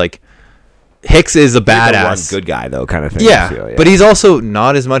Aliens, like Hicks is a He's the badass. one good guy though, kind of thing. Yeah, I feel, but he's also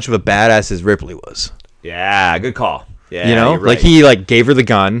not as much of a badass as Ripley was. Yeah, good call. Yeah, You know, you're right. like he like gave her the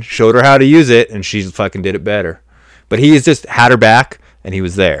gun, showed her how to use it, and she fucking did it better. But he just had her back, and he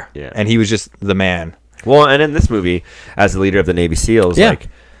was there. Yeah. And he was just the man. Well, and in this movie, as the leader of the Navy SEALs, Yeah. like,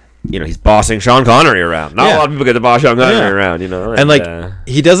 you know, he's bossing Sean Connery around. Not a Yeah. lot of people get to boss Sean Connery Yeah. around, you know. And like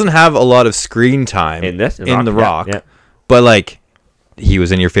he doesn't have a lot of screen time in this, in The Rock. yeah. But like he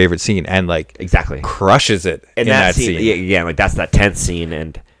was in your favorite scene and like Exactly. crushes it in that scene. Yeah, like that's that tense scene,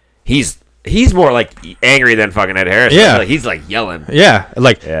 and he's more like angry than fucking Ed Harris. Yeah. Like, he's like yelling. Yeah,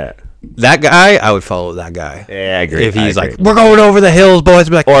 like Yeah, that guy, I would follow that guy. yeah, I agree. If he's I like, agree. we're going over the hills, boys,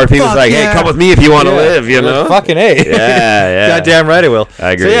 be like, or if he was "Fuck like, yeah." hey, come with me if you want to Yeah. live, you know. Fucking A. Yeah, yeah. Goddamn right I will.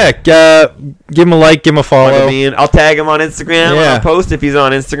 I agree. So yeah, give him a like, give him a follow. I mean, I'll tag him on Instagram. Yeah. I'll post if he's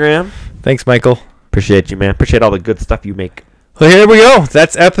on Instagram. Thanks, Michael. Appreciate you, man. Appreciate all the good stuff you make. Well, here we go.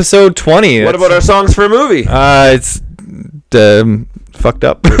 That's episode 20. What about our songs for a movie? It's fucked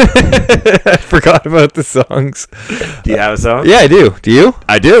up. I forgot about the songs. Do you have a song? Yeah, I do. Do you?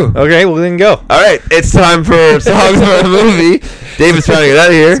 I do. Okay, well then go. All right, it's time for songs for a movie. David's trying to get out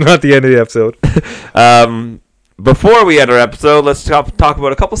of here. It's not the end of the episode. Before we end our episode, let's talk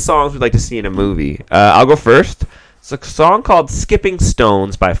about a couple songs we'd like to see in a movie. I'll go first. It's a song called "Skipping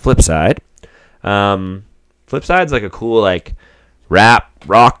Stones" by Flipside. Flipside's like a cool like rap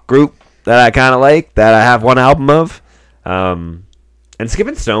rock group that I kind of like, that I have one album of. And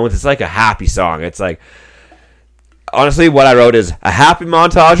 "Skipping Stones" is like a happy song. It's like, honestly, what I wrote is a happy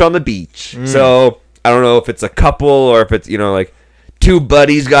montage on the beach. So I don't know if it's a couple or if it's, you know, like two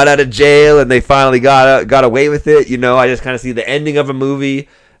buddies got out of jail and they finally got away with it. You know, I just kind of see the ending of a movie,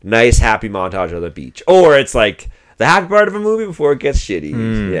 nice happy montage on the beach, or it's like the happy part of a movie before it gets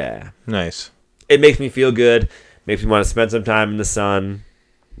shitty. Yeah, Nice. it makes me feel good. Makes me want to spend some time in the sun.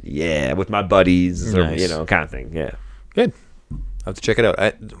 Yeah, with my buddies, or, Nice. you know, kind of thing. Yeah, Good. I'll have to check it out.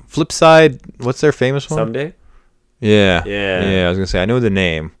 Flipside, what's their famous one? someday. Yeah. Yeah. Yeah, I was going to say, I know the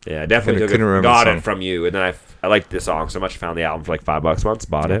name. Yeah, I definitely Couldn't remember the got song. it from you, and then I liked this song so much. I found the album for like $5 once,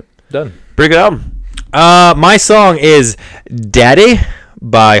 bought it. Done. Pretty good album. My song is Daddy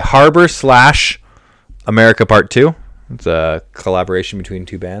by Harbor / America Part 2. It's a collaboration between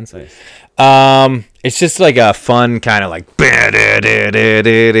two bands. Nice. It's just like a fun kind of like Like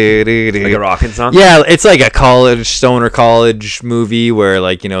a rockin' song. yeah, it's like a stoner college movie where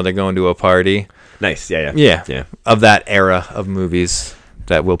like, you know, they're going to a party. Nice. Yeah. Yeah. Of that era of movies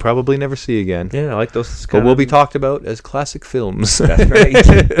that we'll probably never see again. Yeah, I like those. But will be talked about as classic films. That's right.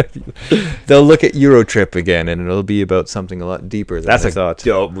 They'll look at Eurotrip again, and it'll be about something a lot deeper than That's I a thought.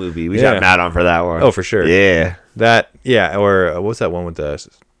 dope movie. We should Yeah. have Matt on for that one. Oh, for sure. Yeah. Or what's that one with the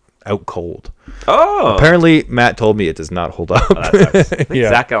Out Cold? Oh. Apparently, Matt told me it does not hold up. Oh, that sucks. I think Yeah.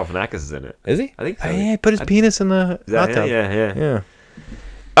 Zach Galifianakis is in it. Is he? I think so. Yeah, he put his penis in the hot tub. Yeah. Yeah.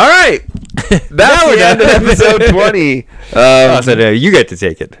 All right. That's we're the end of done. episode 20. I said, you get to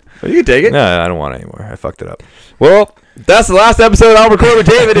take it. You can take it. No, I don't want it anymore. I fucked it up. Well, that's the last episode I'll record with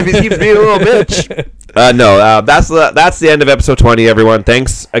David if he keeps being a little bitch. That's the end of episode 20, everyone.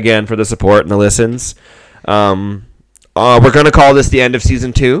 Thanks again for the support and the listens. We're going to call this the end of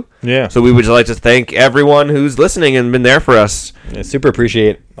season 2. Yeah. So we would like to thank everyone who's listening and been there for us. I super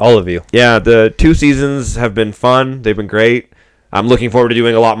appreciate all of you. Yeah, the 2 seasons have been fun. They've been great. I'm looking forward to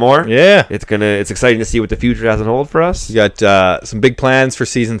doing a lot more. Yeah. It's exciting to see what the future has in hold for us. We got some big plans for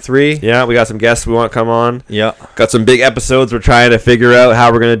season 3. Yeah, we got some guests we want to come on. Yeah. Got some big episodes we're trying to figure out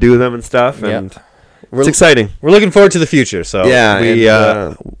how we're going to do them and stuff. And it's exciting. We're looking forward to the future. So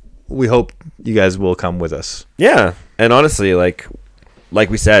Yeah, we hope you guys will come with us. Yeah, and honestly, like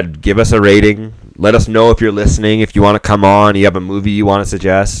we said, give us a rating, let us know if you're listening. If you want to come on, you have a movie you want to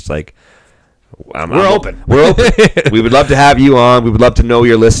suggest. Like, we're open. We're open. We would love to have you on. We would love to know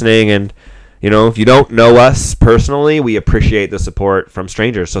you're listening. And, you know, if you don't know us personally, we appreciate the support from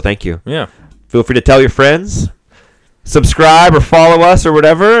strangers. So thank you. Yeah. Feel free to tell your friends, subscribe or follow us or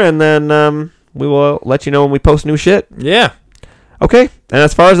whatever, and then we will let you know when we post new shit. Yeah. Okay. And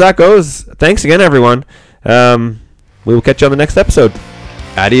as far as that goes, thanks again, everyone. We will catch you on the next episode.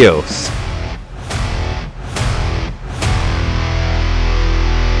 Adios.